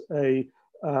prevents a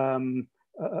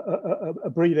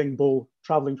breeding bull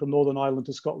traveling from Northern Ireland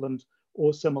to Scotland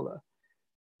or similar.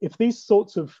 If these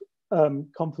sorts of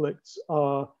conflicts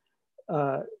are,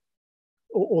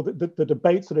 or the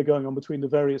debates that are going on between the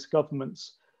various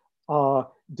governments are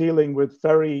dealing with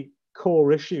very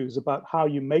core issues about how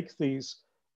you make these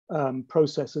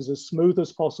processes as smooth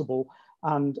as possible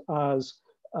and as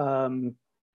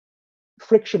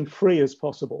friction-free as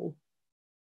possible,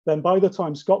 then by the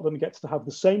time Scotland gets to have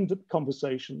the same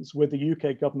conversations with the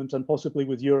UK government and possibly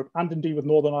with Europe and indeed with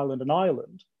Northern Ireland and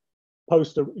Ireland,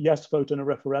 post a yes vote in a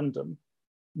referendum,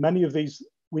 many of these,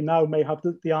 we now may have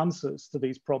the answers to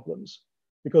these problems.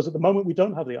 Because at the moment we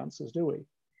don't have the answers, do we?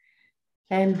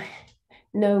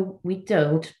 No, we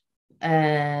don't.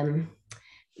 There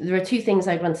are two things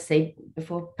I want to say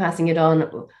before passing it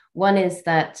on. One is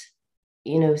that,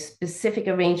 you know, specific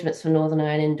arrangements for Northern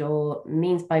Ireland or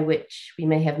means by which we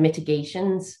may have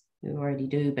mitigations, we already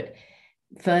do, but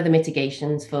further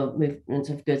mitigations for movement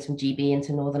of goods from GB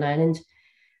into Northern Ireland.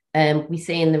 We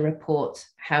say in the report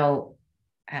how,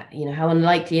 you know, how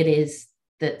unlikely it is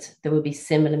that there will be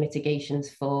similar mitigations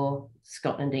for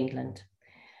Scotland, England,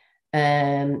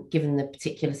 given the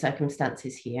particular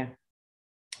circumstances here.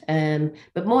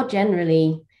 But more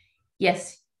generally,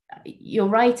 yes, you're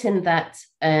right in that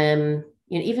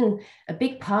you know, even a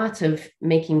big part of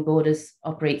making borders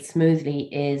operate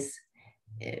smoothly is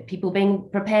people being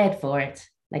prepared for it,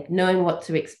 like knowing what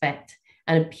to expect.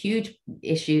 And a huge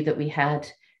issue that we had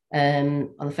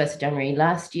on the 1st of January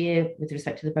last year with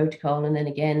respect to the protocol, and then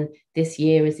again this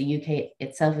year as the UK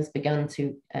itself has begun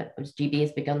to, as GB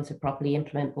has begun to properly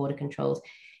implement border controls,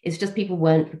 it's just people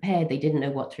weren't prepared. They didn't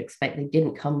know what to expect. They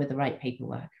didn't come with the right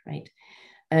paperwork, right?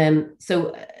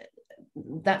 So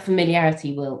that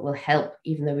familiarity will help,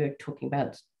 even though we're talking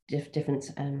about different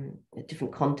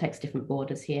contexts, different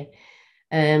borders here.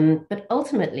 But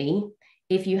ultimately,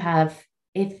 if you have,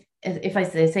 if I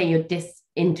say you're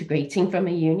disintegrating from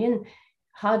a union,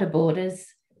 harder borders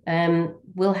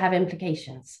will have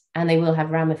implications and they will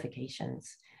have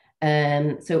ramifications.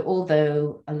 So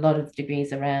although a lot of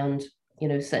degrees around, you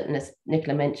know, certain, as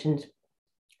Nicola mentioned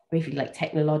briefly, like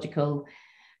technological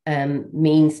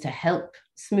means to help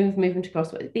smooth movement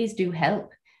across, these do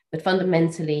help, but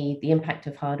fundamentally the impact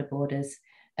of harder borders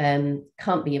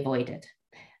can't be avoided.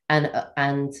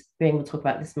 And Graham will talk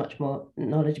about this much more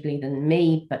knowledgeably than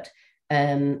me, but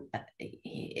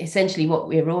essentially what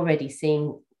we're already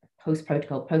seeing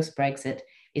post-protocol, post-Brexit,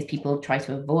 is people try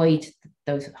to avoid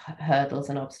those hurdles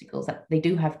and obstacles. That they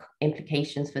do have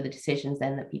implications for the decisions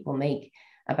then that people make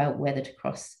about whether to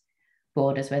cross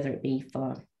borders, whether it be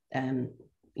for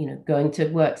you know, going to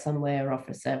work somewhere or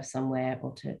offer a service somewhere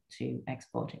or to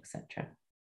export, etc.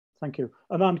 Thank you.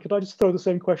 Anand, could I just throw the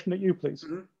same question at you, please?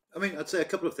 Mm-hmm. I mean, I'd say a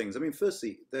couple of things. I mean,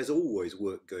 firstly, there's always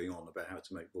work going on about how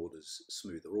to make borders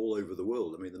smoother all over the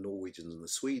world. I mean, the Norwegians and the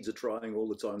Swedes are trying all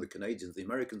the time. The Canadians, the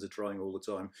Americans are trying all the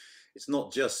time. It's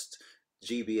not just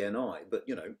GBNI, but,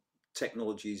 you know,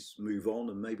 technologies move on,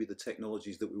 and maybe the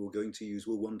technologies that we were going to use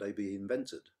will one day be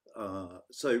invented.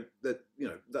 So that, you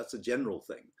know, that's a general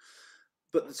thing.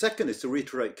 But the second is to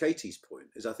reiterate Katie's point,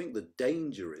 is I think the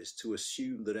danger is to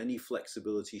assume that any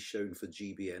flexibility shown for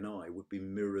GBNI would be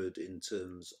mirrored in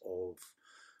terms of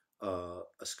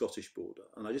a Scottish border.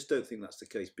 And I just don't think that's the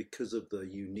case because of the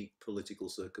unique political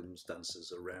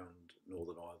circumstances around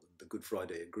Northern Ireland. The Good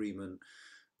Friday Agreement,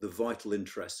 the vital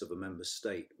interests of a member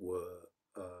state were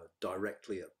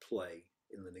directly at play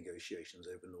in the negotiations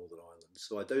over Northern Ireland.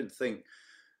 So I don't think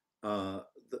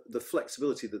the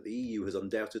flexibility that the EU has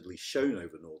undoubtedly shown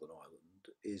over Northern Ireland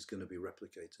is going to be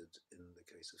replicated in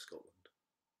the case of Scotland.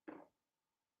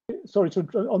 Sorry, so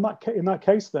in that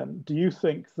case then, do you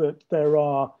think that there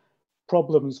are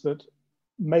problems that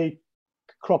may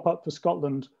crop up for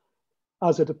Scotland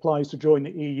as it applies to join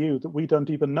the EU that we don't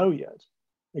even know yet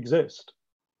exist?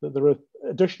 That there are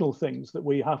additional things that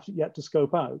we have yet to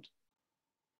scope out?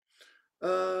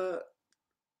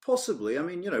 Possibly. I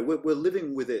mean, you know, we're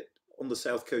living with it on the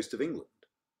south coast of England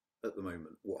at the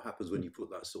moment, what happens when you put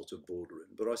that sort of border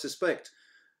in. But I suspect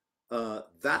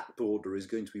that border is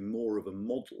going to be more of a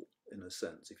model, in a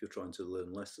sense, if you're trying to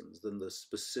learn lessons, than the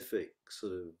specific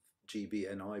sort of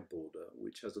GBNI border,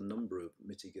 which has a number of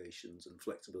mitigations and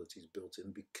flexibilities built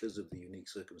in because of the unique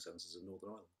circumstances of Northern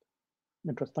Ireland.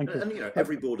 Interesting. Thank you. And you know,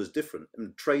 every border is different. I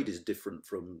mean, trade is different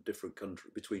from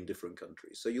between different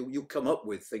countries. So you'll come up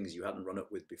with things you hadn't run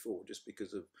up with before, just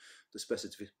because of the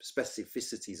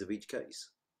specificities of each case.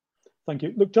 Thank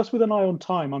you. Look, just with an eye on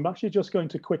time, I'm actually just going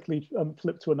to quickly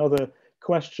flip to another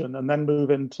question and then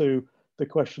move into the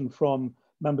question from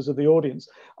members of the audience.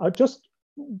 Just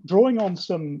drawing on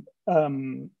some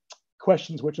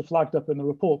questions which are flagged up in the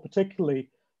report, particularly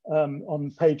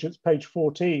on page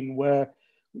 14, where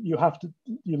you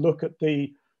look at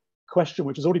the question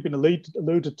which has already been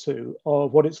alluded to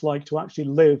of what it's like to actually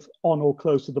live on or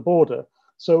close to the border.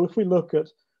 So if we look at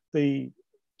the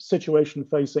situation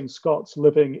facing Scots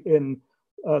living in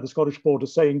the Scottish border,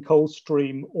 say in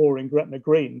Coldstream or in Gretna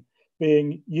Green,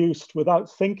 being used without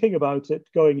thinking about it,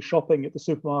 going shopping at the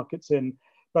supermarkets in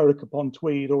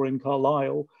Berwick-upon-Tweed or in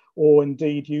Carlisle, or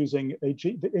indeed using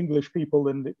the English people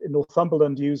in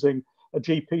Northumberland using a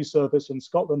GP service in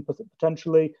Scotland,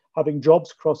 potentially having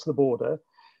jobs across the border.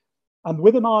 And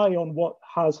with an eye on what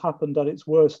has happened at its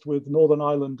worst with Northern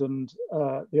Ireland and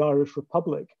the Irish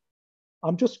Republic,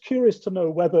 I'm just curious to know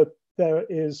whether there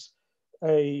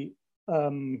are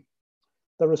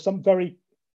some very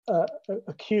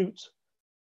acute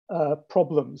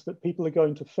problems that people are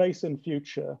going to face in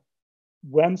future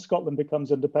when Scotland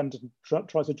becomes independent,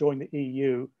 tries to join the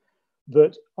EU,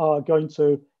 that are going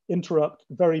to interrupt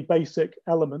very basic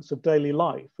elements of daily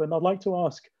life. And I'd like to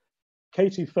ask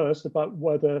Katie first about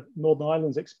whether Northern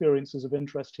Ireland's experience is of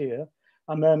interest here,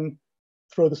 and then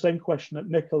throw the same question at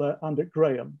Nicola and at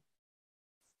Graham.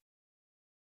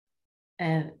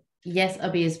 Yes,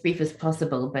 I'll be as brief as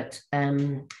possible, but I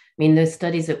mean, those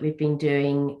studies that we've been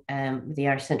doing with the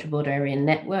Irish Central Border Area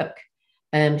Network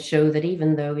show that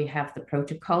even though we have the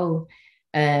protocol,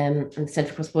 and the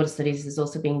Central Cross Border Studies has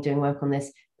also been doing work on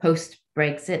this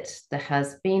post-Brexit, there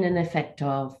has been an effect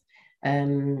of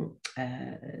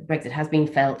Brexit has been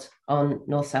felt on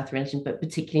North-South relations, but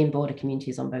particularly in border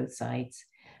communities on both sides.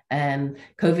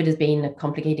 COVID has been a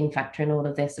complicating factor in all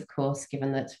of this, of course,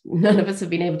 given that none of us have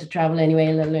been able to travel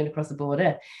anyway, let alone across the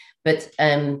border. But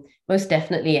most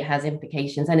definitely it has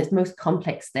implications, and it's most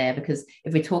complex there, because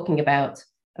if we're talking about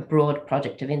a broad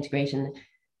project of integration,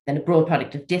 then a broad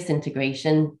project of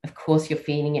disintegration, of course, you're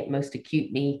feeling it most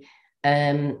acutely.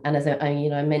 And as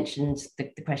I mentioned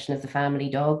the question of the family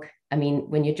dog. I mean,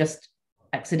 when you're just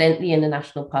accidentally in a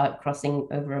national park crossing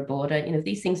over a border,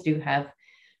 these things do have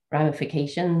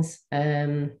ramifications.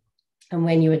 And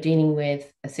when you are dealing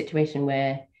with a situation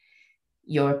where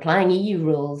you're applying EU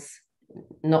rules,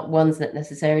 not ones that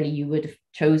necessarily you would have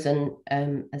chosen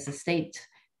as a state,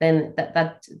 then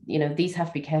that these have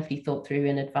to be carefully thought through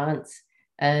in advance.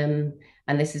 And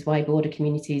this is why border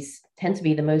communities tend to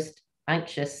be the most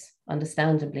anxious,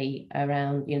 understandably,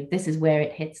 around, this is where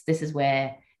it hits, this is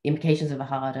where the implications of a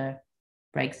harder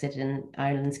Brexit in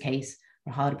Ireland's case,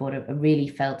 or harder border, are really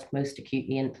felt most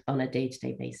acutely and on a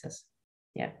day-to-day basis.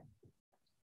 Yeah.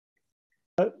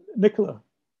 Nicola,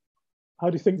 how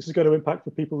do you think this is going to impact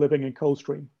for people living in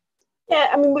Coldstream? Yeah,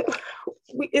 I mean,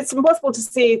 it's impossible to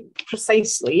say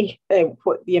precisely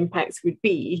what the impacts would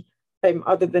be,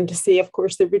 other than to say, of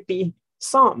course, there would be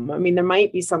some. I mean, there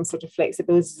might be some sort of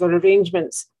flexibilities or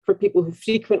arrangements for people who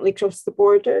frequently cross the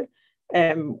border.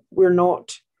 We're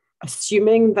not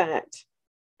assuming that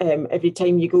every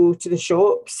time you go to the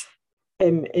shops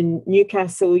in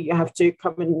Newcastle, you have to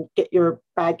come and get your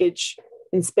baggage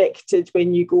inspected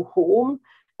when you go home.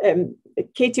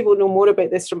 Katie will know more about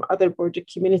this from other border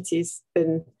communities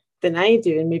than I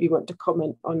do, and maybe want to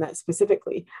comment on that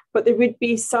specifically. But there would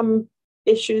be some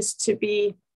issues to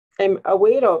be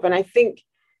aware of. And I think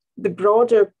the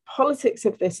broader politics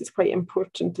of this is quite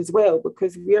important as well,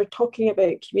 because we are talking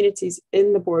about communities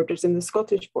in the borders, in the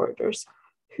Scottish borders,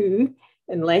 who,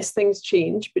 unless things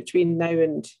change between now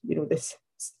and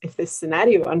if this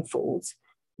scenario unfolds,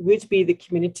 would be the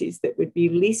communities that would be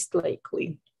least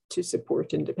likely to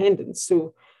support independence.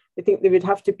 So I think there would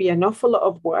have to be an awful lot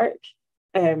of work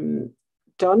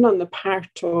done on the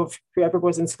part of whoever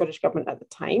was in Scottish Government at the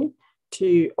time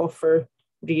to offer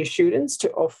reassurance,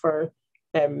 to offer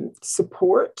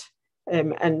support,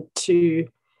 and to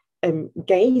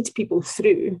guide people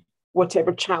through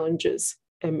whatever challenges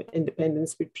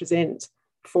independence would present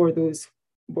for those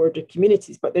border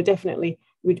communities. But there definitely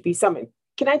would be some.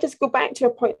 Can I just go back to a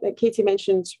point that Katie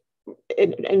mentioned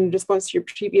in response to your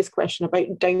previous question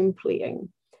about downplaying?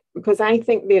 Because I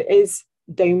think there is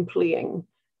downplaying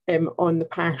on the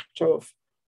part of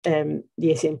the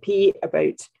SNP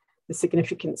about the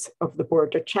significance of the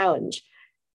border challenge.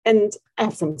 And I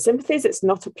have some sympathies. It's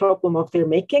not a problem of their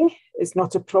making. It's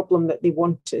not a problem that they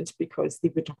wanted, because they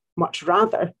would much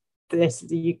rather the rest of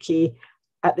the UK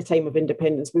at the time of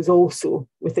independence was also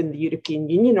within the European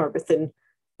Union or within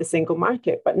the single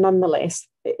market. But nonetheless,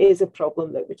 it is a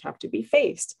problem that would have to be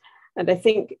faced. And I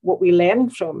think what we learn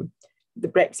from the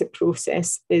Brexit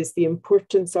process is the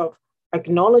importance of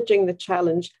acknowledging the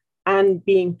challenge and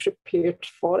being prepared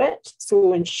for it.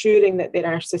 So ensuring that there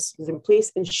are systems in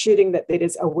place, ensuring that there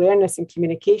is awareness and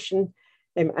communication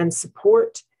and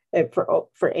support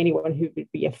for anyone who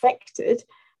would be affected,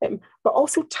 but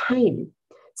also time.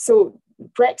 So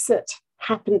Brexit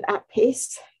happened at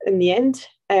pace in the end.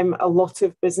 A lot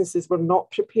of businesses were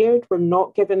not prepared, were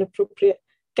not given appropriate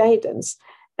guidance,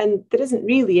 and there isn't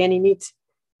really any need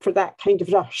for that kind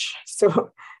of rush.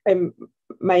 So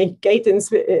my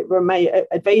guidance or my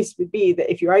advice would be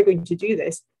that if you are going to do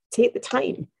this, take the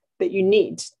time that you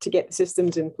need to get the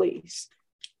systems in place.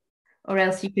 Or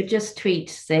else you could just tweet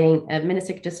saying, a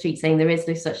minister could just tweet saying there is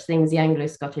no such thing as the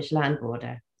Anglo-Scottish land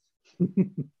border.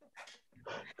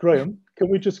 Graham,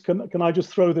 can I just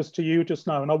throw this to you just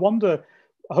now? And I wonder,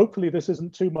 hopefully this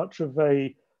isn't too much of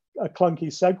a clunky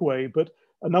segue, but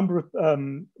a number of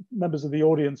members of the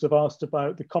audience have asked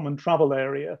about the common travel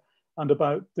area and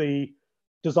about the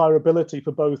desirability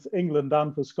for both England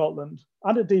and for Scotland,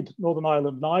 and indeed Northern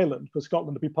Ireland and Ireland, for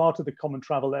Scotland to be part of the common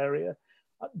travel area.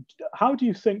 How do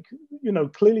you think,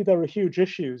 clearly there are huge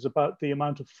issues about the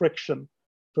amount of friction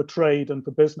for trade and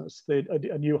for business that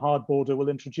a new hard border will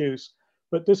introduce.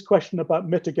 But this question about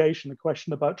mitigation, a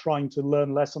question about trying to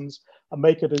learn lessons and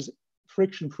make it as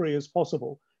friction-free as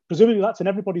possible, presumably that's in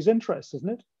everybody's interest, isn't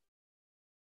it?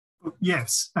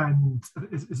 Yes, and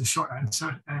it's a short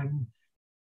answer.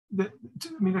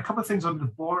 A couple of things on the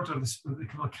border, the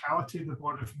locality of the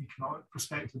border from an economic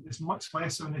perspective is much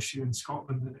less of an issue in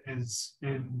Scotland than it is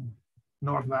in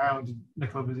Northern Ireland.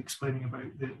 Nicola was explaining about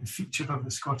the feature of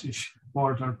the Scottish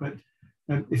border, but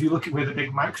if you look at where the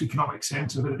big macroeconomic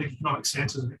centres, where the big economic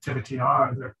centres of activity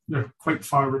are, they're quite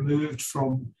far removed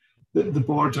from the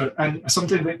border, and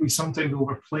something that we sometimes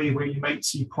overplay, where you might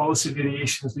see policy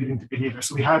variations leading to behaviour.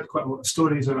 So we had quite a lot of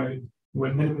stories around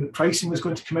when minimum pricing was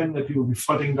going to come in, that people would be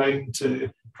flooding down to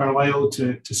Carlisle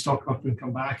to stock up and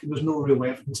come back, and there's no real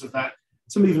evidence of that.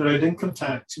 Some even around income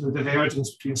tax, the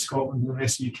divergence between Scotland and the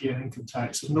rest of the UK on income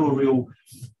tax. There's no real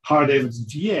hard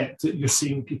evidence yet that you're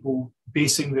seeing people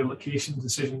basing their location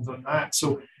decisions on that.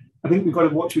 So I think we've got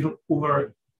to watch. We don't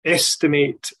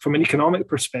overestimate from an economic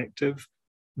perspective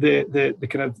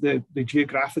the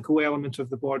geographical element of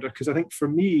the border, because I think for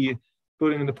me,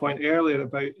 building on the point earlier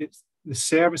about the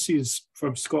services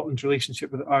from Scotland's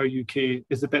relationship with our UK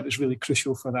is the bit that's really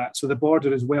crucial for that. So the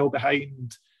border is well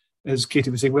behind, as Katie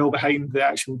was saying, well behind the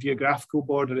actual geographical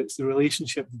border. It's the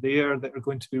relationships there that are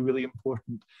going to be really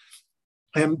important.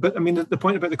 But I mean, the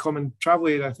point about the common travel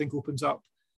area, I think, opens up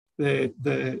the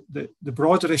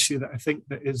broader issue that I think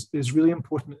that is really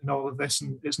important in all of this,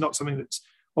 and it's not something that's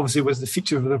obviously was the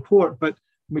feature of the report. But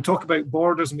when we talk about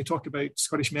borders and we talk about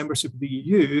Scottish membership of the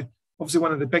EU, obviously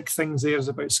one of the big things there is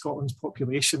about Scotland's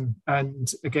population.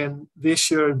 And again, the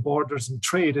issue of borders and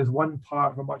trade is one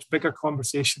part of a much bigger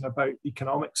conversation about the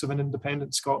economics of an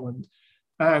independent Scotland.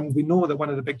 And we know that one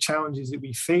of the big challenges that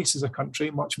we face as a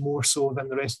country, much more so than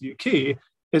the rest of the UK,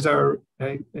 is our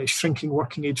shrinking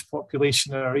working age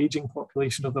population and our ageing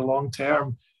population of the long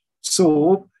term.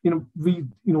 So,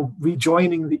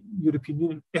 rejoining the European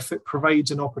Union, if it provides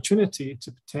an opportunity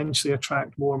to potentially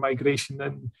attract more migration,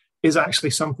 then is actually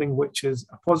something which is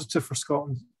a positive for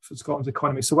Scotland's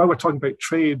economy. So while we're talking about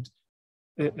trade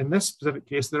in this specific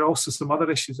case, there are also some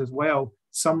other issues as well,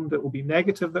 some that will be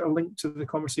negative that are linked to the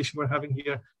conversation we're having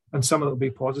here, and some that will be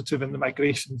positive. And the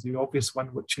migration is the obvious one,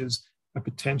 which is a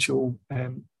potential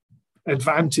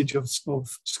advantage of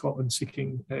Scotland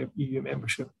seeking EU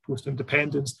membership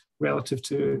post-independence relative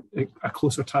to a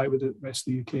closer tie with the rest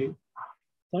of the UK.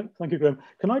 Thank you, Graham.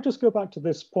 Can I just go back to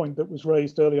this point that was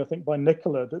raised earlier, I think, by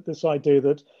Nicola, that this idea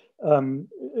that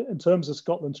in terms of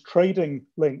Scotland's trading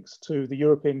links to the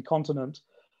European continent,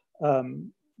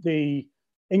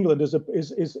 England is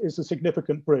a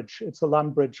significant bridge. It's the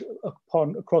land bridge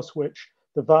across which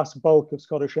the vast bulk of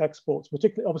Scottish exports,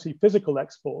 particularly obviously physical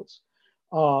exports,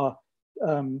 are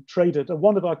traded. And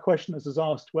one of our questioners has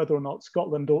asked whether or not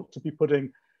Scotland ought to be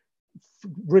putting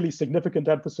really significant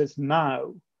emphasis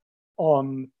now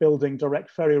on building direct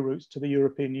ferry routes to the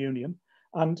European Union.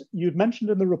 And you'd mentioned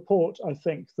in the report, I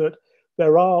think, that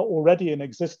there are already in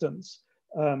existence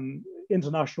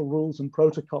international rules and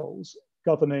protocols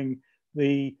governing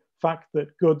the fact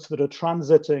that goods that are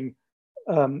transiting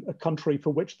a country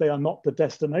for which they are not the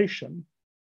destination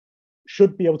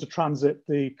should be able to transit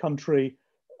the country,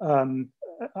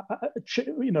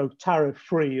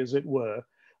 tariff-free, as it were.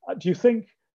 Do you think,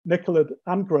 Nicola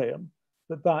and Graham,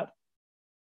 that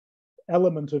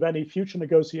element of any future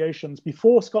negotiations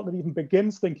before Scotland even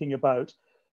begins thinking about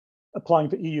applying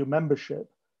for EU membership,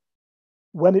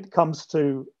 when it comes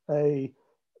to a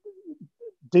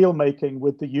deal making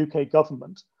with the UK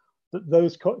government, that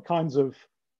those kinds of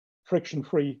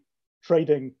friction-free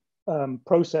trading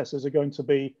processes are going to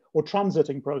be, or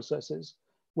transiting processes,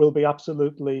 will be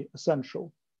absolutely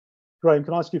essential. Graham,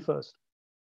 can I ask you first?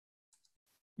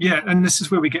 Yeah, and this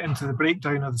is where we get into the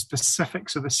breakdown of the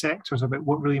specifics of the sectors about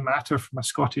what really matter from a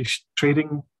Scottish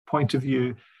trading point of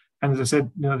view. And as I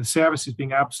said, the services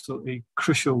being absolutely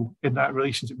crucial in that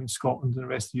relationship between Scotland and the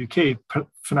rest of the UK,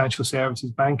 financial services,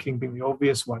 banking being the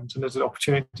obvious ones. And there's an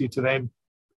opportunity to then,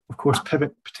 of course,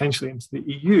 pivot potentially into the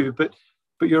EU. But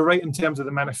you're right in terms of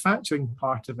the manufacturing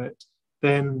part of it.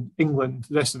 Then England,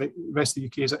 the rest of the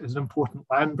UK is an important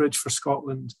land bridge for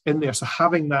Scotland in there. So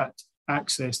having that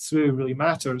access through really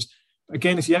matters.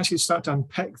 Again, if you actually start to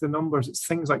unpick the numbers, it's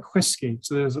things like whisky.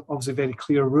 So there's obviously very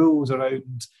clear rules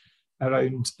around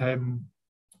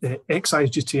the excise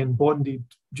duty and bonded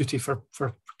duty for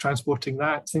transporting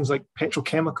that. Things like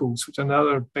petrochemicals, which are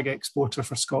another big exporter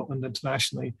for Scotland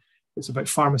internationally. It's about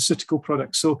pharmaceutical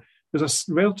products. So there's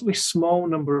a relatively small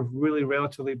number of really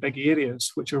relatively big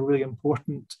areas which are really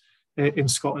important in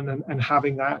Scotland, and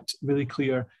having that really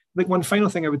clear. I think one final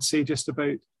thing I would say just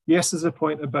about, yes, there's a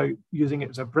point about using it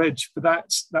as a bridge, but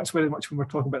that's very much when we're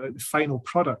talking about like the final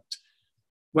product.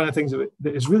 One of the things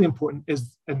that is really important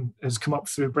is, and has come up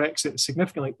through Brexit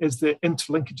significantly, is the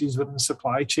interlinkages within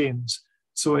supply chains.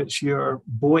 So it's your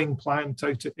Boeing plant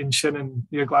out in Shannon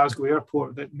near Glasgow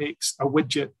Airport that makes a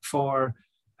widget for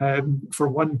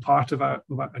one part of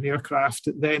an aircraft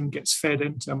that then gets fed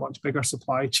into a much bigger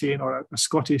supply chain, or a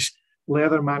Scottish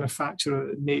leather manufacturer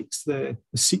that makes the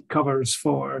seat covers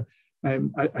for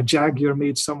a Jaguar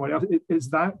made somewhere else. It's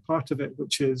that part of it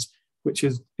which is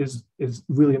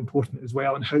really important as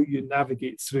well, and how you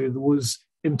navigate through those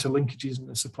interlinkages in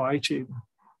the supply chain.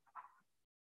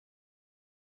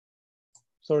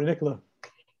 Sorry, Nicola.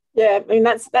 Yeah, I mean,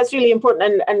 that's really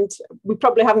important, and we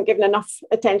probably haven't given enough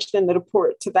attention in the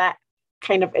report to that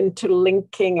kind of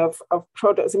interlinking of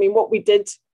products. I mean, what we did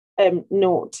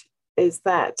note is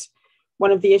that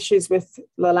one of the issues with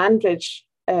the Landbridge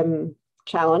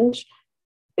challenge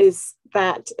is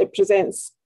that it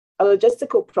presents a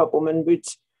logistical problem and would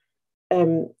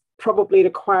probably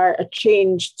require a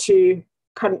change to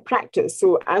current practice.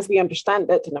 So as we understand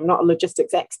it, and I'm not a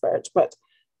logistics expert, but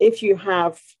if you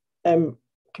have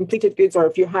completed goods, or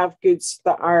if you have goods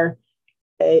that are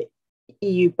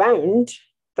EU bound,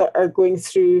 that are going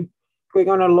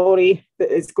on a lorry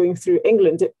that is going through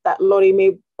England, that lorry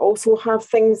may also have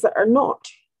things that are not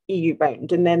EU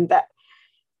bound, and then that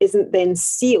isn't then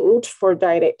sealed for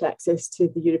direct access to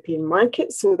the European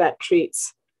market. So that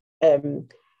creates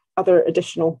other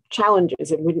additional challenges,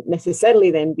 and wouldn't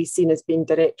necessarily then be seen as being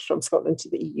direct from Scotland to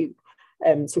the EU.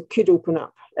 So could open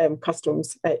up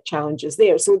customs challenges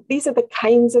there. So these are the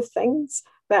kinds of things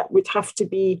that would have to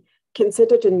be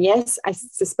considered. And yes, I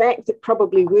suspect it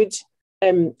probably would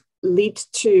lead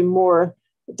to more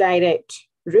direct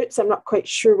routes. I'm not quite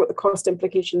sure what the cost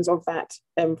implications of that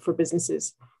for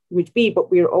businesses would be, but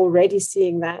we're already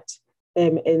seeing that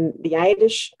in the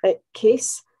Irish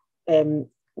case,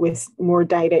 with more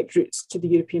direct routes to the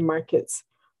European markets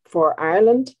for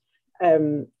Ireland,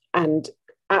 and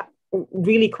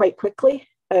really quite quickly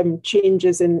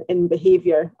changes in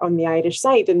behaviour on the Irish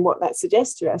side. And what that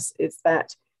suggests to us is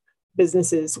that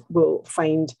businesses will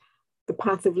find the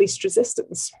path of least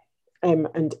resistance.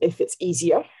 And if it's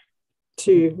easier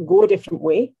to go a different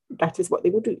way, that is what they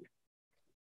will do.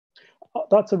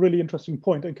 That's a really interesting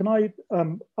point. And can I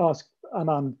ask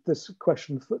Anand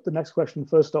the next question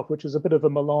first off, which is a bit of a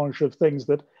melange of things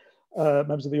that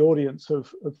members of the audience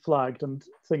have flagged, and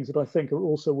things that I think are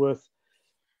also worth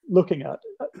looking at.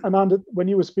 Anand, when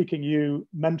you were speaking, you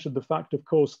mentioned the fact, of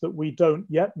course, that we don't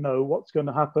yet know what's going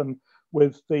to happen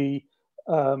with the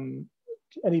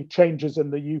any changes in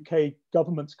the UK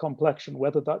government's complexion,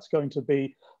 whether that's going to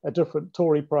be a different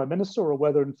Tory Prime Minister, or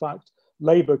whether, in fact,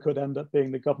 Labour could end up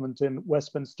being the government in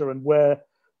Westminster, and where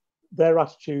their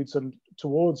attitudes and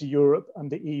towards Europe and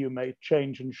the EU may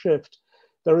change and shift.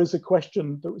 There is a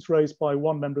question that was raised by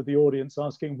one member of the audience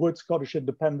asking, would Scottish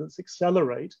independence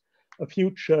accelerate a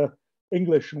future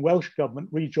English and Welsh government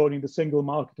rejoining the single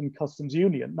market and customs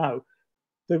union? Now,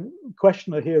 the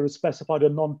questioner here has specified a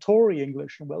non-Tory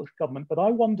English and Welsh government, but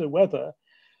I wonder whether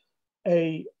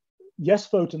a yes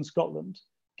vote in Scotland,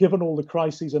 given all the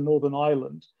crises in Northern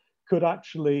Ireland, could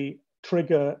actually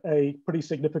trigger a pretty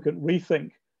significant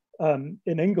rethink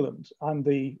in England and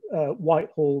the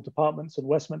Whitehall departments in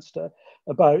Westminster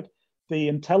about the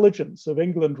intelligence of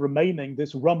England remaining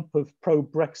this rump of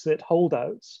pro-Brexit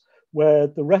holdouts, where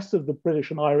the rest of the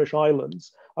British and Irish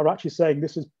islands are actually saying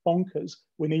this is bonkers,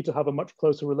 we need to have a much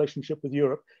closer relationship with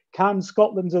Europe. Can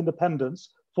Scotland's independence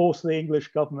force the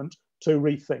English government to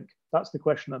rethink? That's the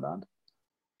question at hand.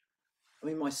 I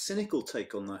mean, my cynical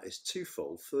take on that is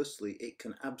twofold. Firstly, it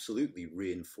can absolutely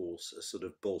reinforce a sort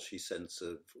of bolshy sense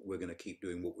of we're going to keep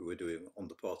doing what we were doing on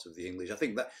the part of the English. I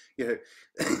think that, you know,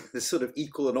 the sort of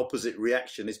equal and opposite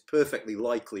reaction is perfectly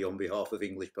likely on behalf of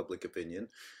English public opinion.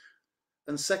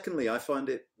 And secondly, I find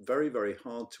it very, very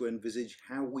hard to envisage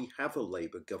how we have a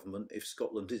Labour government if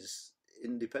Scotland is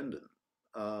independent.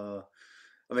 I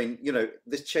mean, you know,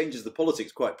 this changes the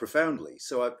politics quite profoundly.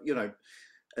 So, you know,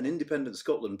 an independent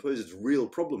Scotland poses real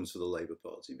problems for the Labour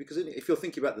Party, because if you're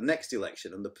thinking about the next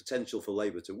election and the potential for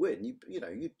Labour to win,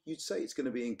 you'd say it's going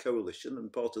to be in coalition,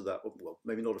 and part of that, well,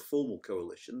 maybe not a formal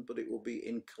coalition, but it will be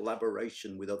in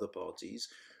collaboration with other parties,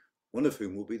 one of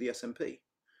whom will be the SNP.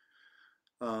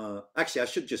 Actually, I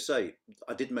should just say,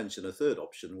 I did mention a third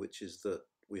option, which is that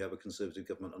we have a Conservative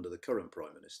government under the current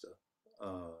Prime Minister.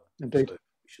 Indeed. So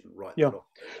we shouldn't write that off.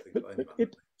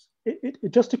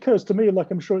 It just occurs to me,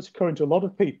 like I'm sure it's occurring to a lot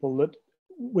of people, that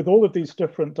with all of these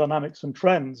different dynamics and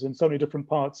trends in so many different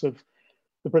parts of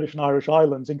the British and Irish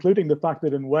islands, including the fact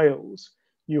that in Wales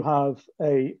you have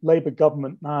a Labour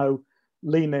government now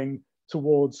leaning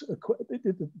towards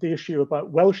the issue about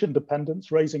Welsh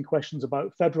independence, raising questions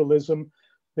about federalism,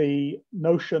 the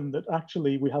notion that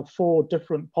actually we have four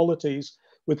different polities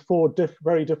with four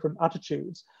very different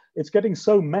attitudes. It's getting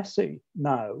so messy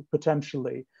now,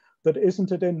 potentially, that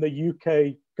isn't it in the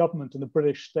UK government and the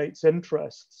British state's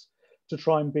interests to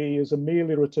try and be as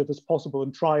ameliorative as possible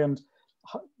and try and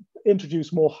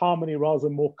introduce more harmony rather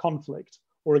than more conflict?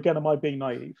 Or again, am I being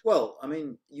naive? Well, I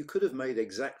mean, you could have made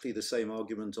exactly the same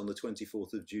argument on the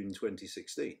 24th of June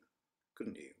 2016,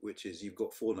 couldn't you? Which is, you've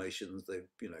got four nations,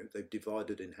 they've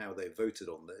divided in how they voted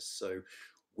on this. So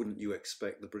wouldn't you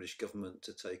expect the British government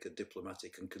to take a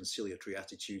diplomatic and conciliatory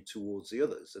attitude towards the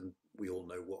others? And we all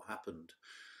know what happened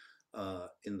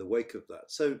in the wake of that.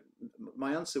 So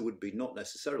my answer would be not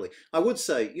necessarily. I would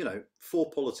say, you know, four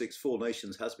politics, four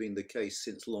nations has been the case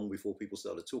since long before people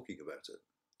started talking about it.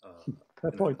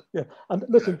 Fair point. Yeah, and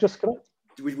listen, just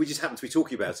we just happen to be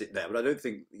talking about it now, but I don't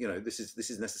think, you know, this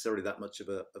is necessarily that much of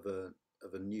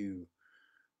a new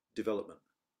development.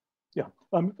 Yeah,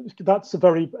 that's a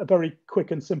very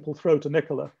quick and simple throw to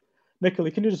Nicola.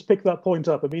 Nicola, can you just pick that point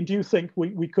up? I mean, do you think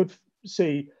we could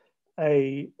see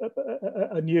a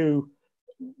new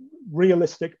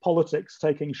realistic politics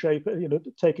taking shape, you know,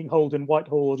 taking hold in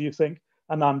Whitehall? Or do you think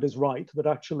Anand is right that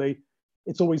actually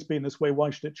it's always been this way?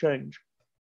 Why should it change?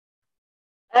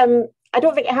 I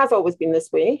don't think it has always been this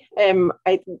way.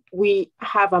 We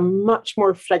have a much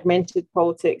more fragmented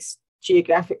politics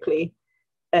geographically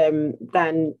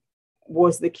than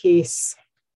was the case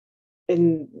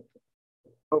in,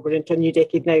 well, we're into a new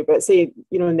decade now, but say,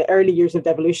 you know, in the early years of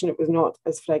devolution, it was not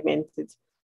as fragmented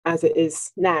as it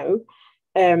is now.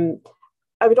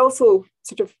 I would also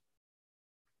sort of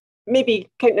maybe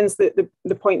countenance the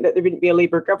point that there wouldn't be a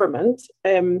Labour government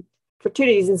for two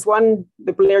reasons. One,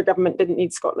 the Blair government didn't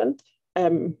need Scotland.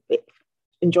 It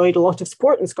enjoyed a lot of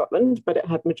support in Scotland, but it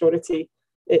had majority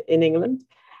in England.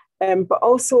 But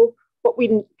also, what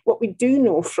we do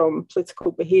know from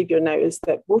political behaviour now is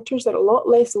that voters are a lot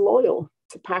less loyal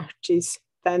to parties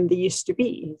than they used to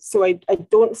be. So I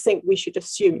don't think we should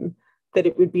assume that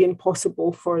it would be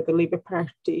impossible for the Labour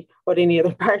Party or any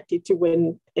other party to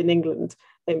win in England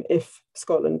if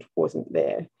Scotland wasn't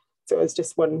there. So it's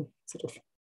just one sort of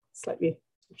slightly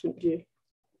different view.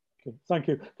 Okay, thank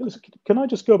you. Can I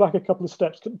just go back a couple of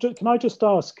steps? Can I just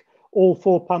ask all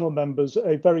four panel members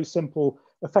a very simple,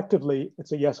 effectively,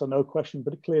 it's a yes or no question,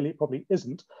 but clearly it probably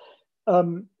isn't.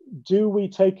 Do we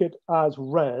take it as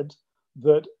read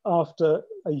that after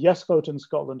a yes vote in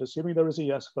Scotland, assuming there is a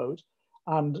yes vote,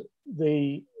 and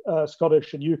the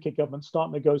Scottish and UK governments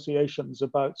start negotiations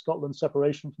about Scotland's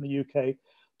separation from the UK,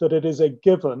 that it is a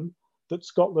given that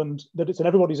that it's in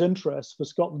everybody's interest for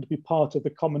Scotland to be part of the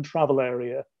common travel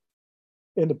area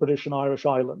in the British and Irish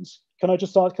islands? Can I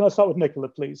start with Nicola,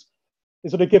 please?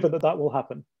 Is it a given that will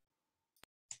happen?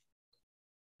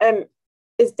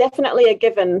 It's definitely a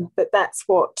given that that's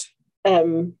what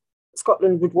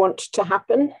Scotland would want to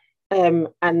happen.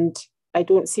 And I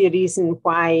don't see a reason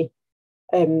why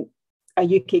a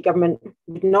UK government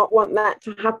would not want that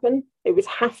to happen. It would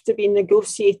have to be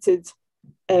negotiated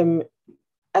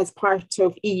as part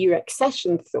of EU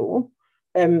accession, though,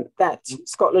 that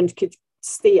Scotland could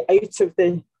stay out of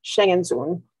the Schengen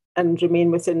zone and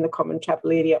remain within the common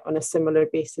travel area on a similar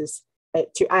basis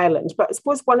to Ireland. But I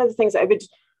suppose one of the things that I would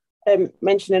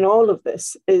mention in all of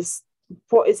this is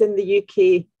what is in the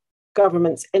UK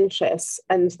government's interests,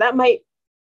 and that might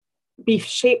be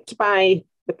shaped by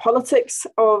the politics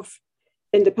of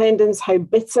independence, how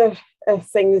bitter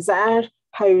things are,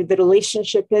 how the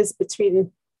relationship is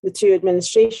between the two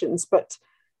administrations. But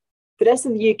the rest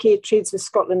of the UK trades with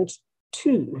Scotland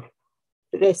too.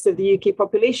 The rest of the UK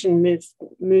population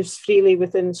moves freely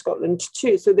within Scotland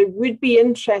too. So there would be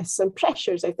interests and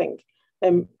pressures, I think,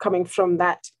 coming from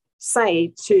that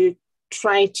side to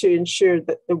try to ensure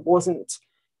that there wasn't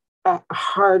a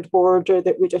hard border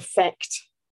that would affect,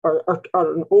 or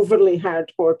an overly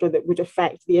hard border that would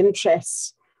affect the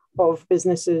interests of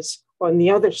businesses on the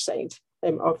other side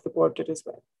of the border as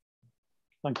well.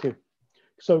 Thank you.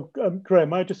 So, Graham,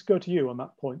 may I just go to you on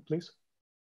that point, please?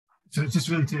 So just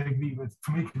really to agree with,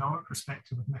 from an economic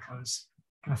perspective, with Nicola's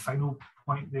kind of final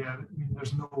point there. I mean,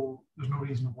 there's no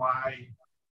reason why,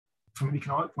 from an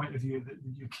economic point of view, that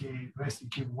the rest of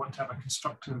the UK would want to have a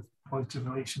constructive, positive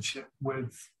relationship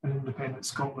with an independent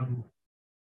Scotland.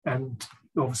 And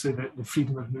obviously the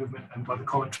freedom of movement and the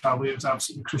common travel area is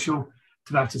absolutely crucial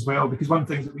to that as well, because one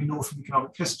thing that we know from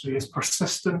economic history is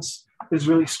persistence is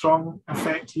really strong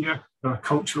effect here. There are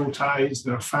cultural ties,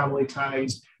 there are family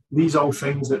ties. These are all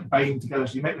things that bind together.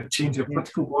 So you might not change your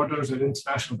political borders or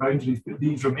international boundaries, but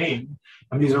these remain,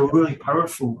 and these are really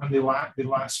powerful, and they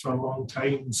last for a long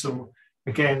time. So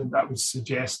again, that would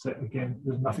suggest that, again,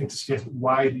 there's nothing to suggest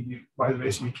why the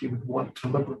rest of the UK would want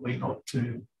deliberately not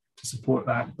to support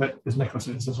that. But as Nicola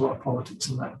says, there's a lot of politics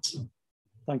in that. So.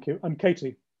 Thank you. And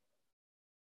Katie?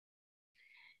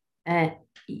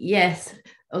 Yes,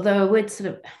 although I would sort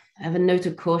of have a note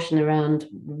of caution around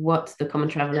what the Common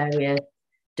Travel Area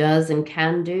does and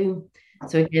can do.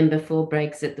 So again, before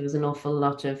Brexit, there was an awful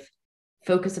lot of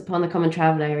focus upon the Common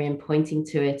Travel Area and pointing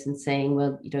to it and saying,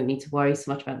 well, you don't need to worry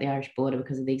so much about the Irish border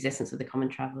because of the existence of the Common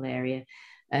Travel Area.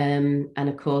 And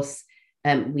of course,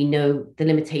 we know the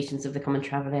limitations of the Common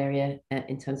Travel Area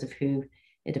in terms of who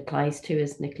it applies to,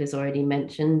 as Nicola's already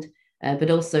mentioned,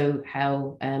 but also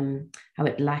how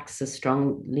it lacks a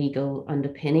strong legal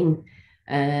underpinning.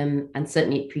 And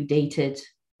certainly it predated,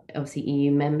 obviously,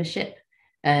 EU membership.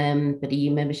 But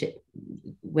EU membership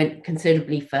went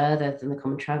considerably further than the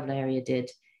Common Travel Area did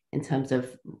in terms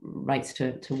of rights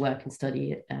to work and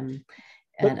study and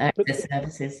access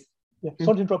services. Yeah,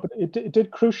 sorry to interrupt, but it did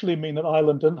crucially mean that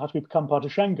Ireland didn't have to become part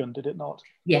of Schengen, did it not?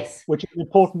 Yes. Which is an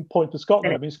important point for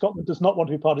Scotland. I mean, Scotland does not want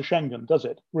to be part of Schengen, does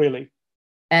it, really?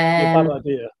 A bad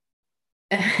idea.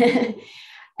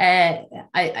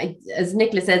 As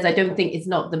Nicola says, I don't think it's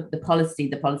not the policy.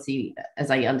 The policy, as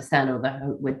I understand, or the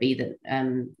hope would be that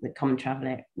the Common Travel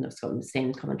Area, Scotland stay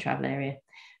in the Common Travel Area,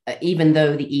 even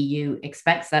though the EU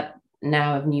expects that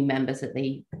now of new members that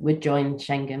they would join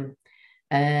Schengen.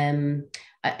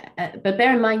 But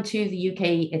bear in mind too, the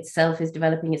UK itself is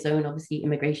developing its own, obviously,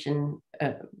 immigration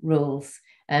rules,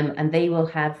 and they will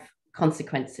have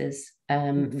consequences for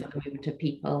the movement of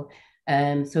people.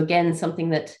 So again, something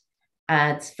that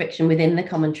adds friction within the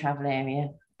Common Travel Area,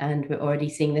 and we're already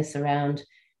seeing this around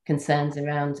concerns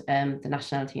around the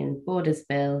Nationality and Borders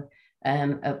Bill,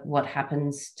 of what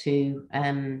happens to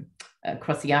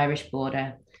across the Irish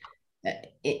border,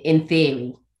 in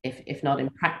theory, if not in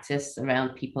practice,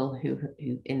 around people who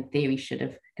in theory should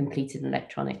have completed an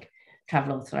electronic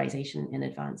travel authorization in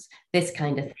advance, this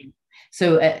kind of thing.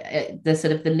 So the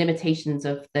sort of the limitations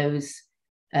of those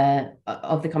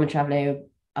of the Common Travel Area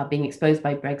are being exposed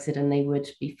by Brexit, and they would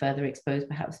be further exposed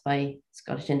perhaps by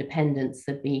Scottish independence.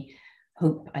 I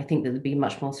think that there'd be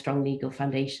much more strong legal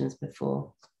foundations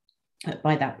before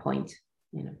by that point,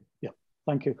 you know. Yeah,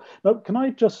 thank you. Now, can I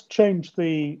just change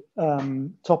the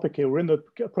topic here? We're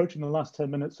approaching the last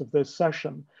 10 minutes of this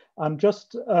session, and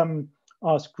just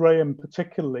ask Graham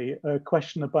particularly a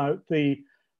question about the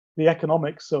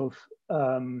economics of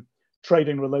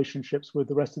trading relationships with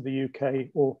the rest of the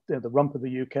UK, or the rump of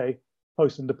the UK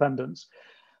post-independence.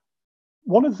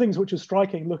 One of the things which is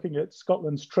striking looking at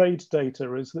Scotland's trade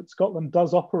data is that Scotland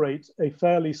does operate a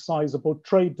fairly sizable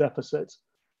trade deficit,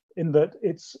 in that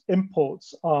its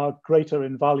imports are greater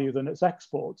in value than its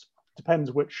exports.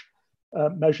 Depends which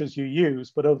measures you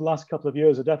use, but over the last couple of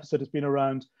years, the deficit has been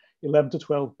around 11 to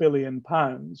 12 billion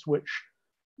pounds, which,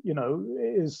 you know,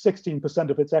 is 16%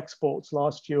 of its exports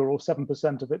last year, or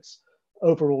 7% of its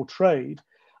overall trade.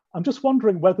 I'm just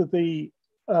wondering whether the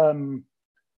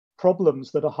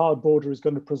problems that a hard border is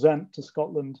going to present to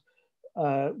Scotland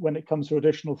when it comes to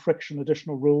additional friction,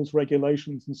 additional rules,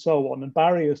 regulations, and so on, and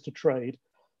barriers to trade,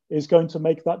 is going to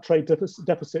make that trade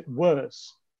deficit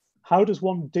worse. How does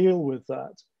one deal with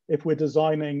that if we're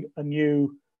designing a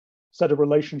new set of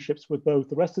relationships with both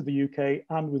the rest of the UK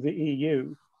and with the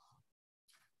EU?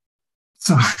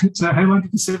 So how long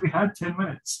did you say we had? 10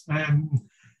 minutes.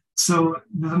 So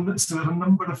there's a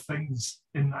number of things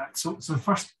in that. So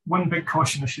first, one big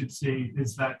caution I should say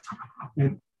is that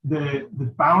the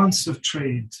balance of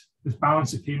trade, this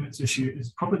balance of payments issue,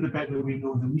 is probably the bit that we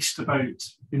know the least about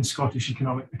in Scottish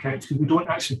economic accounts, because we don't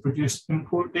actually produce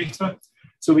import data.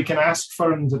 So we can ask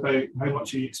firms about how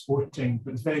much are you exporting,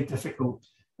 but it's very difficult.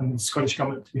 And the Scottish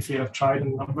Government, to be fair, have tried on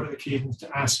a number of occasions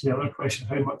to ask the other question,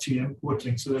 how much are you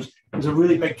importing? So there's a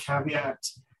really big caveat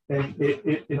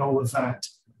in all of that.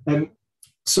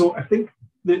 So I think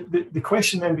the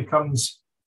question then becomes,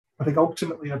 I think,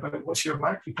 ultimately about what's your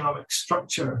macroeconomic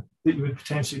structure that you would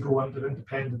potentially go under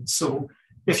independence. So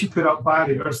if you put up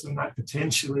barriers, then that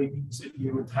potentially means that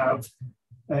you would have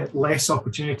less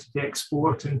opportunity to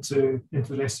export into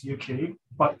the rest of the UK,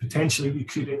 but potentially you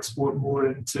could export more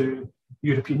into the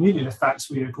European Union if that's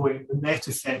where you're going. The net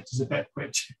effect is a bit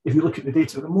which, if you look at the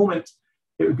data at the moment,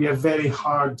 it would be very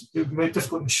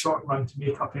difficult in the short run to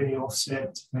make up any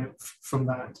offset from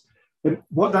that. And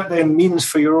what that then means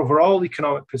for your overall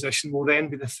economic position will then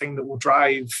be the thing that will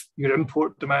drive your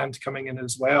import demand coming in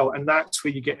as well. And that's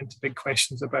where you get into big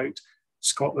questions about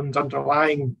Scotland's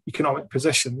underlying economic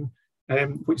position,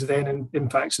 which then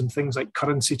impacts on things like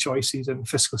currency choices and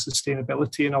fiscal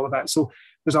sustainability and all of that. So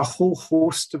there's a whole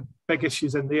host of big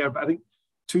issues in there. But I think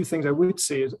two things I would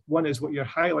say is, one is what you're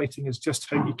highlighting is just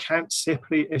how you can't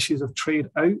separate issues of trade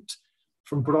out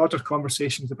from broader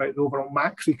conversations about the overall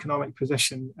macroeconomic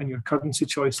position and your currency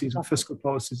choices and fiscal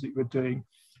policies that you're doing.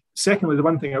 Secondly, the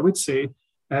one thing I would say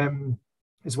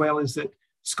as well is that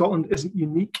Scotland isn't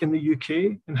unique in the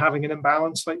UK in having an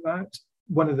imbalance like that.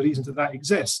 One of the reasons that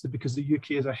exists is because the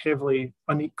UK is a heavily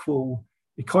unequal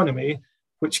economy,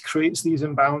 which creates these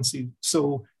imbalances.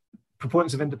 So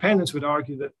proponents of independence would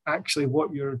argue that actually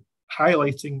what you're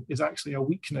highlighting is actually a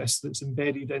weakness that's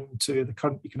embedded into the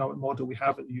current economic model we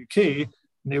have at the UK.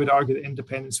 And they would argue that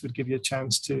independence would give you a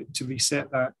chance to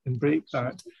reset that and break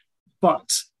that. But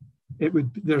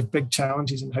there's big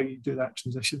challenges in how you do that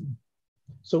transition.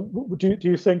 So do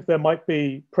you think there might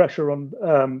be pressure on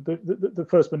the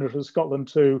First Minister of Scotland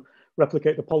to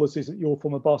replicate the policies that your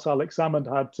former boss, Alex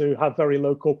Salmond, had, to have very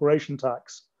low corporation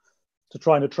tax to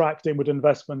try and attract inward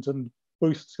investment and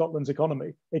boost Scotland's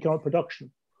economic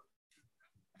production?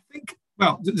 I think,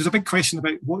 well, there's a big question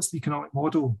about what's the economic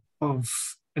model of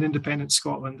an independent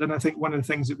Scotland. And I think one of the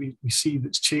things that we see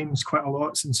that's changed quite a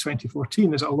lot since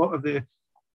 2014 is that a lot of the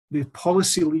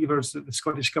policy levers that the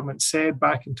Scottish Government said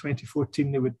back in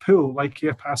 2014 they would pull, like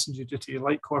air passenger duty,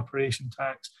 like corporation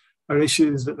tax, are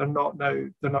issues that they're not now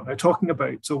talking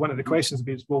about. So one of the questions would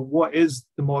be, well, what is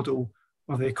the model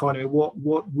of the economy? What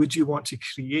would you want to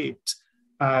create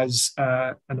as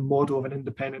a model of an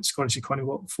independent Scottish economy?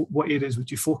 What areas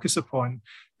would you focus upon?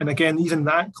 And again, even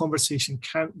that conversation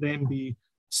can't then be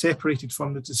separated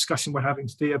from the discussion we're having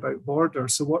today about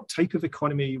borders. So what type of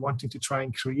economy are you wanting to try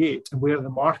and create, and where are the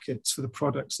markets for the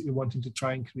products that you're wanting to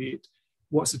try and create?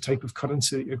 What's the type of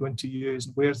currency that you're going to use,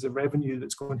 and where's the revenue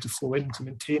that's going to flow in to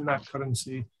maintain that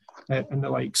currency, and the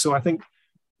like. So I think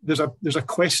there's a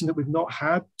question that we've not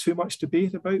had too much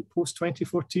debate about post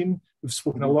 2014. We've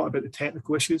spoken a lot about the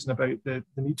technical issues and about the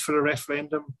need for a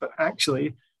referendum, but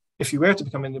actually, if you were to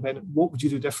become independent, what would you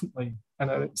do differently? And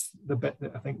it's the bit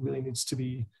that I think really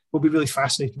will be really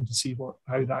fascinating to see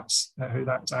how that's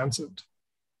answered.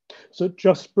 So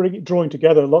just drawing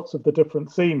together lots of the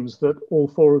different themes that all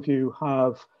four of you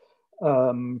have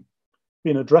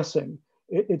been addressing,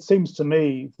 it seems to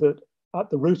me that at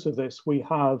the root of this, we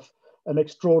have an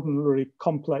extraordinarily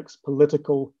complex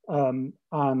political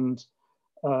and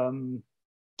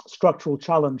structural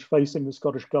challenge facing the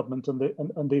Scottish Government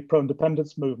and the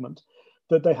pro-independence movement,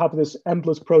 that they have this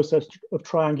endless process of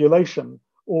triangulation,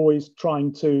 always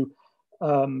trying to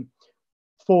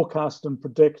forecast and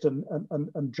predict and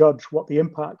judge what the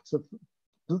impacts of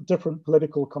different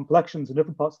political complexions in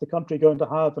different parts of the country are going to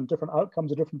have, and different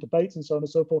outcomes of different debates and so on and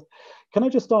so forth. Can I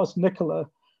just ask Nicola,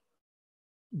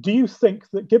 do you think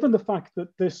that, given the fact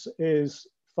that this is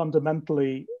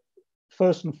fundamentally,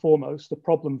 first and foremost, a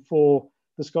problem for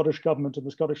the Scottish Government and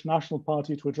the Scottish National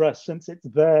Party to address, since it's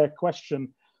their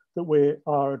question that we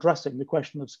are addressing, the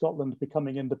question of Scotland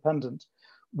becoming independent,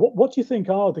 what do you think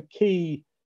are the key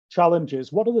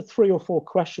challenges? What are the 3 or 4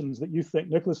 questions that you think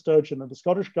Nicola Sturgeon and the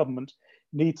Scottish Government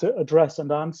need to address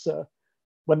and answer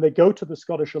when they go to the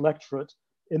Scottish electorate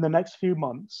in the next few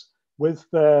months with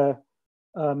their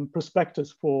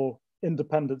prospectus for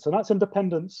independence? And that's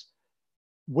independence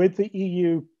with the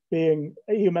EU being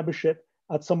EU membership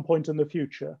at some point in the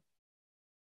future.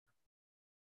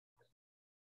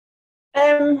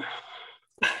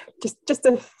 Just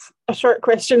a short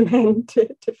question then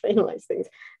to finalise things.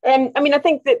 I mean, I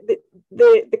think that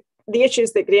the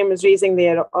issues that Graham was raising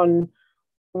there on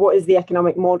what is the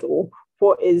economic model,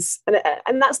 what is,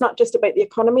 and that's not just about the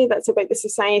economy, that's about the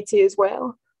society as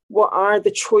well. What are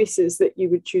the choices that you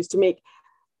would choose to make?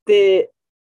 The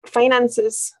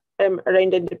finances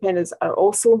around independence are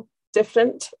also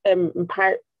different, in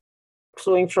part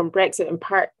flowing from Brexit, in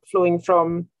part flowing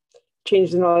from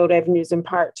changes in oil revenues, in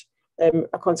part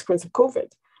a consequence of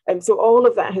COVID. So all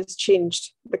of that has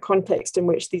changed the context in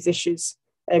which these issues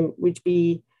would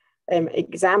be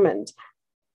examined.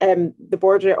 The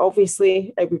border,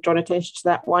 obviously, we've drawn attention to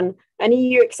that one, and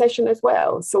EU accession as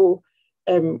well. So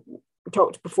we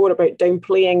talked before about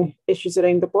downplaying issues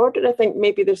around the border. I think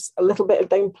maybe there's a little bit of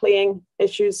downplaying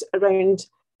issues around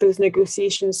those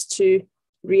negotiations to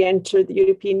re-enter the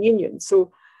European Union.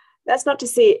 So that's not to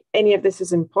say any of this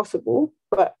is impossible,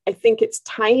 but I think it's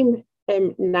time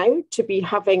now to be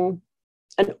having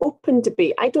an open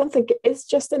debate. I don't think it is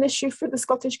just an issue for the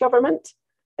Scottish Government.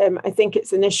 I think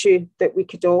it's an issue that we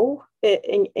could all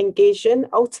engage in.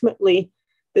 Ultimately,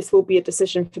 this will be a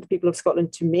decision for the people of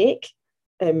Scotland to make,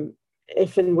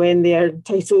 if and when they are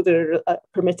entitled or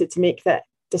permitted to make that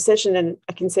decision in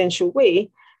a consensual way.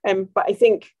 But I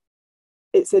think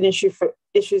it's an issue for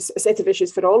a set of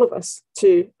issues for all of us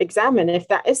to examine. If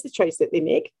that is the choice that they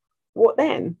make, what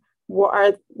then? What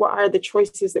are the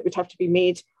choices that would have to be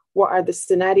made? What are the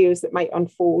scenarios that might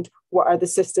unfold? What are the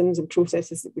systems and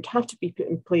processes that would have to be put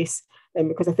in place?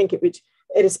 Because I think it would,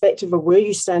 irrespective of where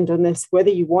you stand on this, whether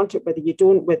you want it, whether you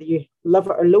don't, whether you love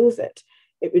it or loathe it,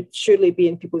 it would surely be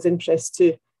in people's interest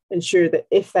to ensure that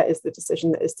if that is the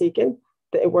decision that is taken,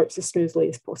 that it works as smoothly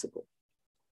as possible.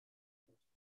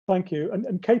 Thank you.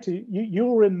 And Katie,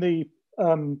 you're in the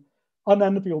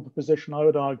unenviable position, I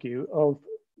would argue, of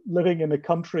living in a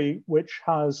country which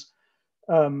has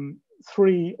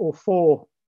 3 or 4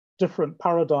 different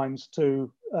paradigms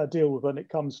to deal with when it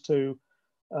comes to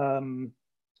the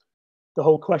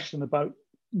whole question about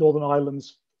Northern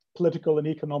Ireland's political and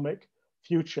economic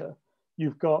future.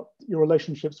 You've got your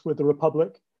relationships with the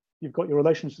Republic, you've got your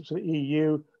relationships with the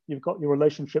EU, you've got your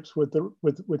relationships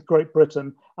with Great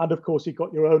Britain, and of course you've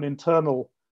got your own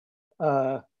internal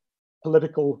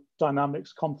political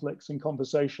dynamics, conflicts, and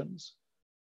conversations.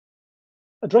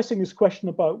 Addressing this question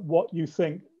about what you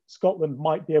think Scotland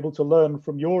might be able to learn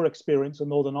from your experience in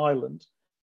Northern Ireland,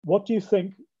 what do you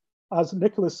think, as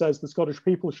Nicholas says, the Scottish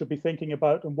people should be thinking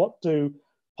about, and what do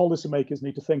policymakers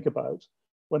need to think about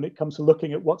when it comes to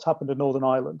looking at what's happened in Northern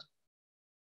Ireland?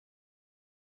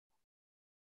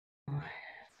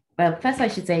 Well, first I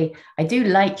should say, I do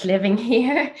like living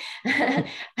here.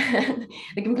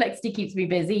 The complexity keeps me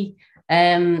busy,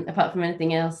 apart from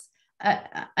anything else.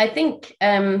 I think,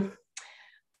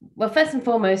 well, first and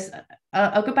foremost,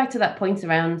 I'll go back to that point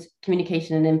around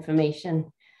communication and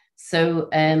information. So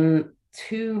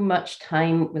too much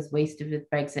time was wasted with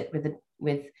Brexit,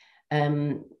 with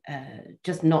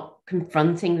just not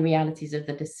confronting the realities of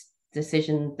the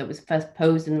decision that was first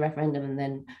posed in the referendum and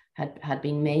then had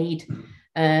been made.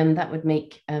 That would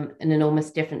make an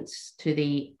enormous difference to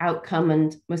the outcome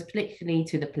and most particularly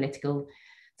to the political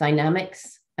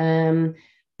dynamics.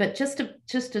 But just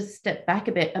to step back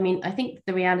a bit, I mean, I think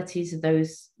the realities of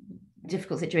those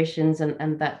difficult situations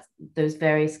and that those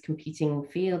various competing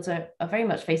fields are very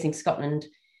much facing Scotland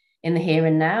in the here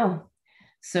and now.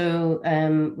 So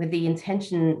with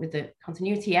the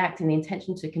Continuity Act and the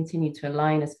intention to continue to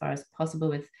align as far as possible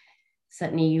with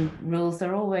certain EU rules,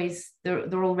 there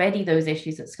are already those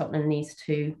issues that Scotland needs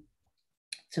to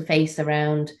face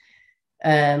around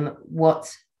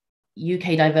what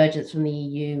UK divergence from the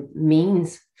EU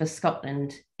means for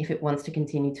Scotland if it wants to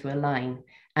continue to align.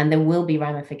 And there will be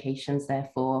ramifications,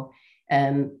 therefore,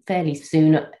 fairly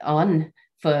soon on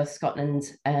for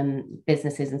Scotland's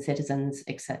businesses and citizens,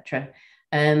 etc.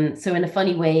 So in a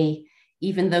funny way,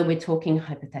 even though we're talking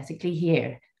hypothetically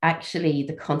here, actually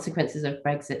the consequences of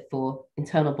Brexit for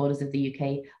internal borders of the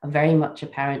UK are very much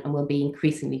apparent and will be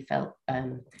increasingly felt,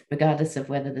 regardless of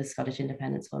whether there's Scottish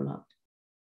independence or not.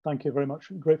 Thank you very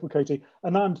much. I'm grateful, Katie.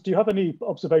 Anand, do you have any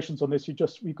observations on this?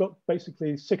 We've got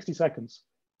basically 60 seconds.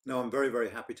 No, I'm very,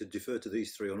 very happy to defer to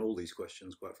these three on all these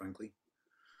questions, quite frankly.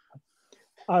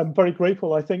 I'm very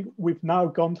grateful. I think we've now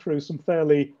gone through some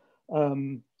fairly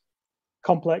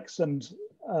complex and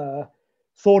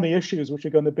thorny issues which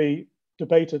are going to be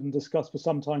debated and discussed for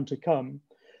some time to come.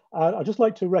 I'd just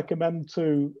like to recommend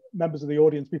to members of the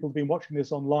audience, people who've been watching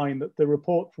this online, that the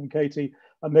report from Katie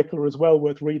and Nicola is well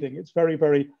worth reading. It's very,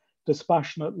 very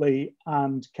dispassionately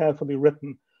and carefully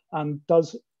written and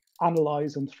does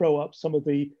analyse and throw up some of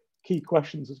the key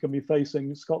questions that's going to be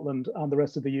facing Scotland and the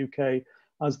rest of the UK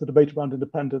as the debate around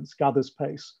independence gathers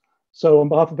pace. So on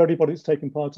behalf of everybody that's taken part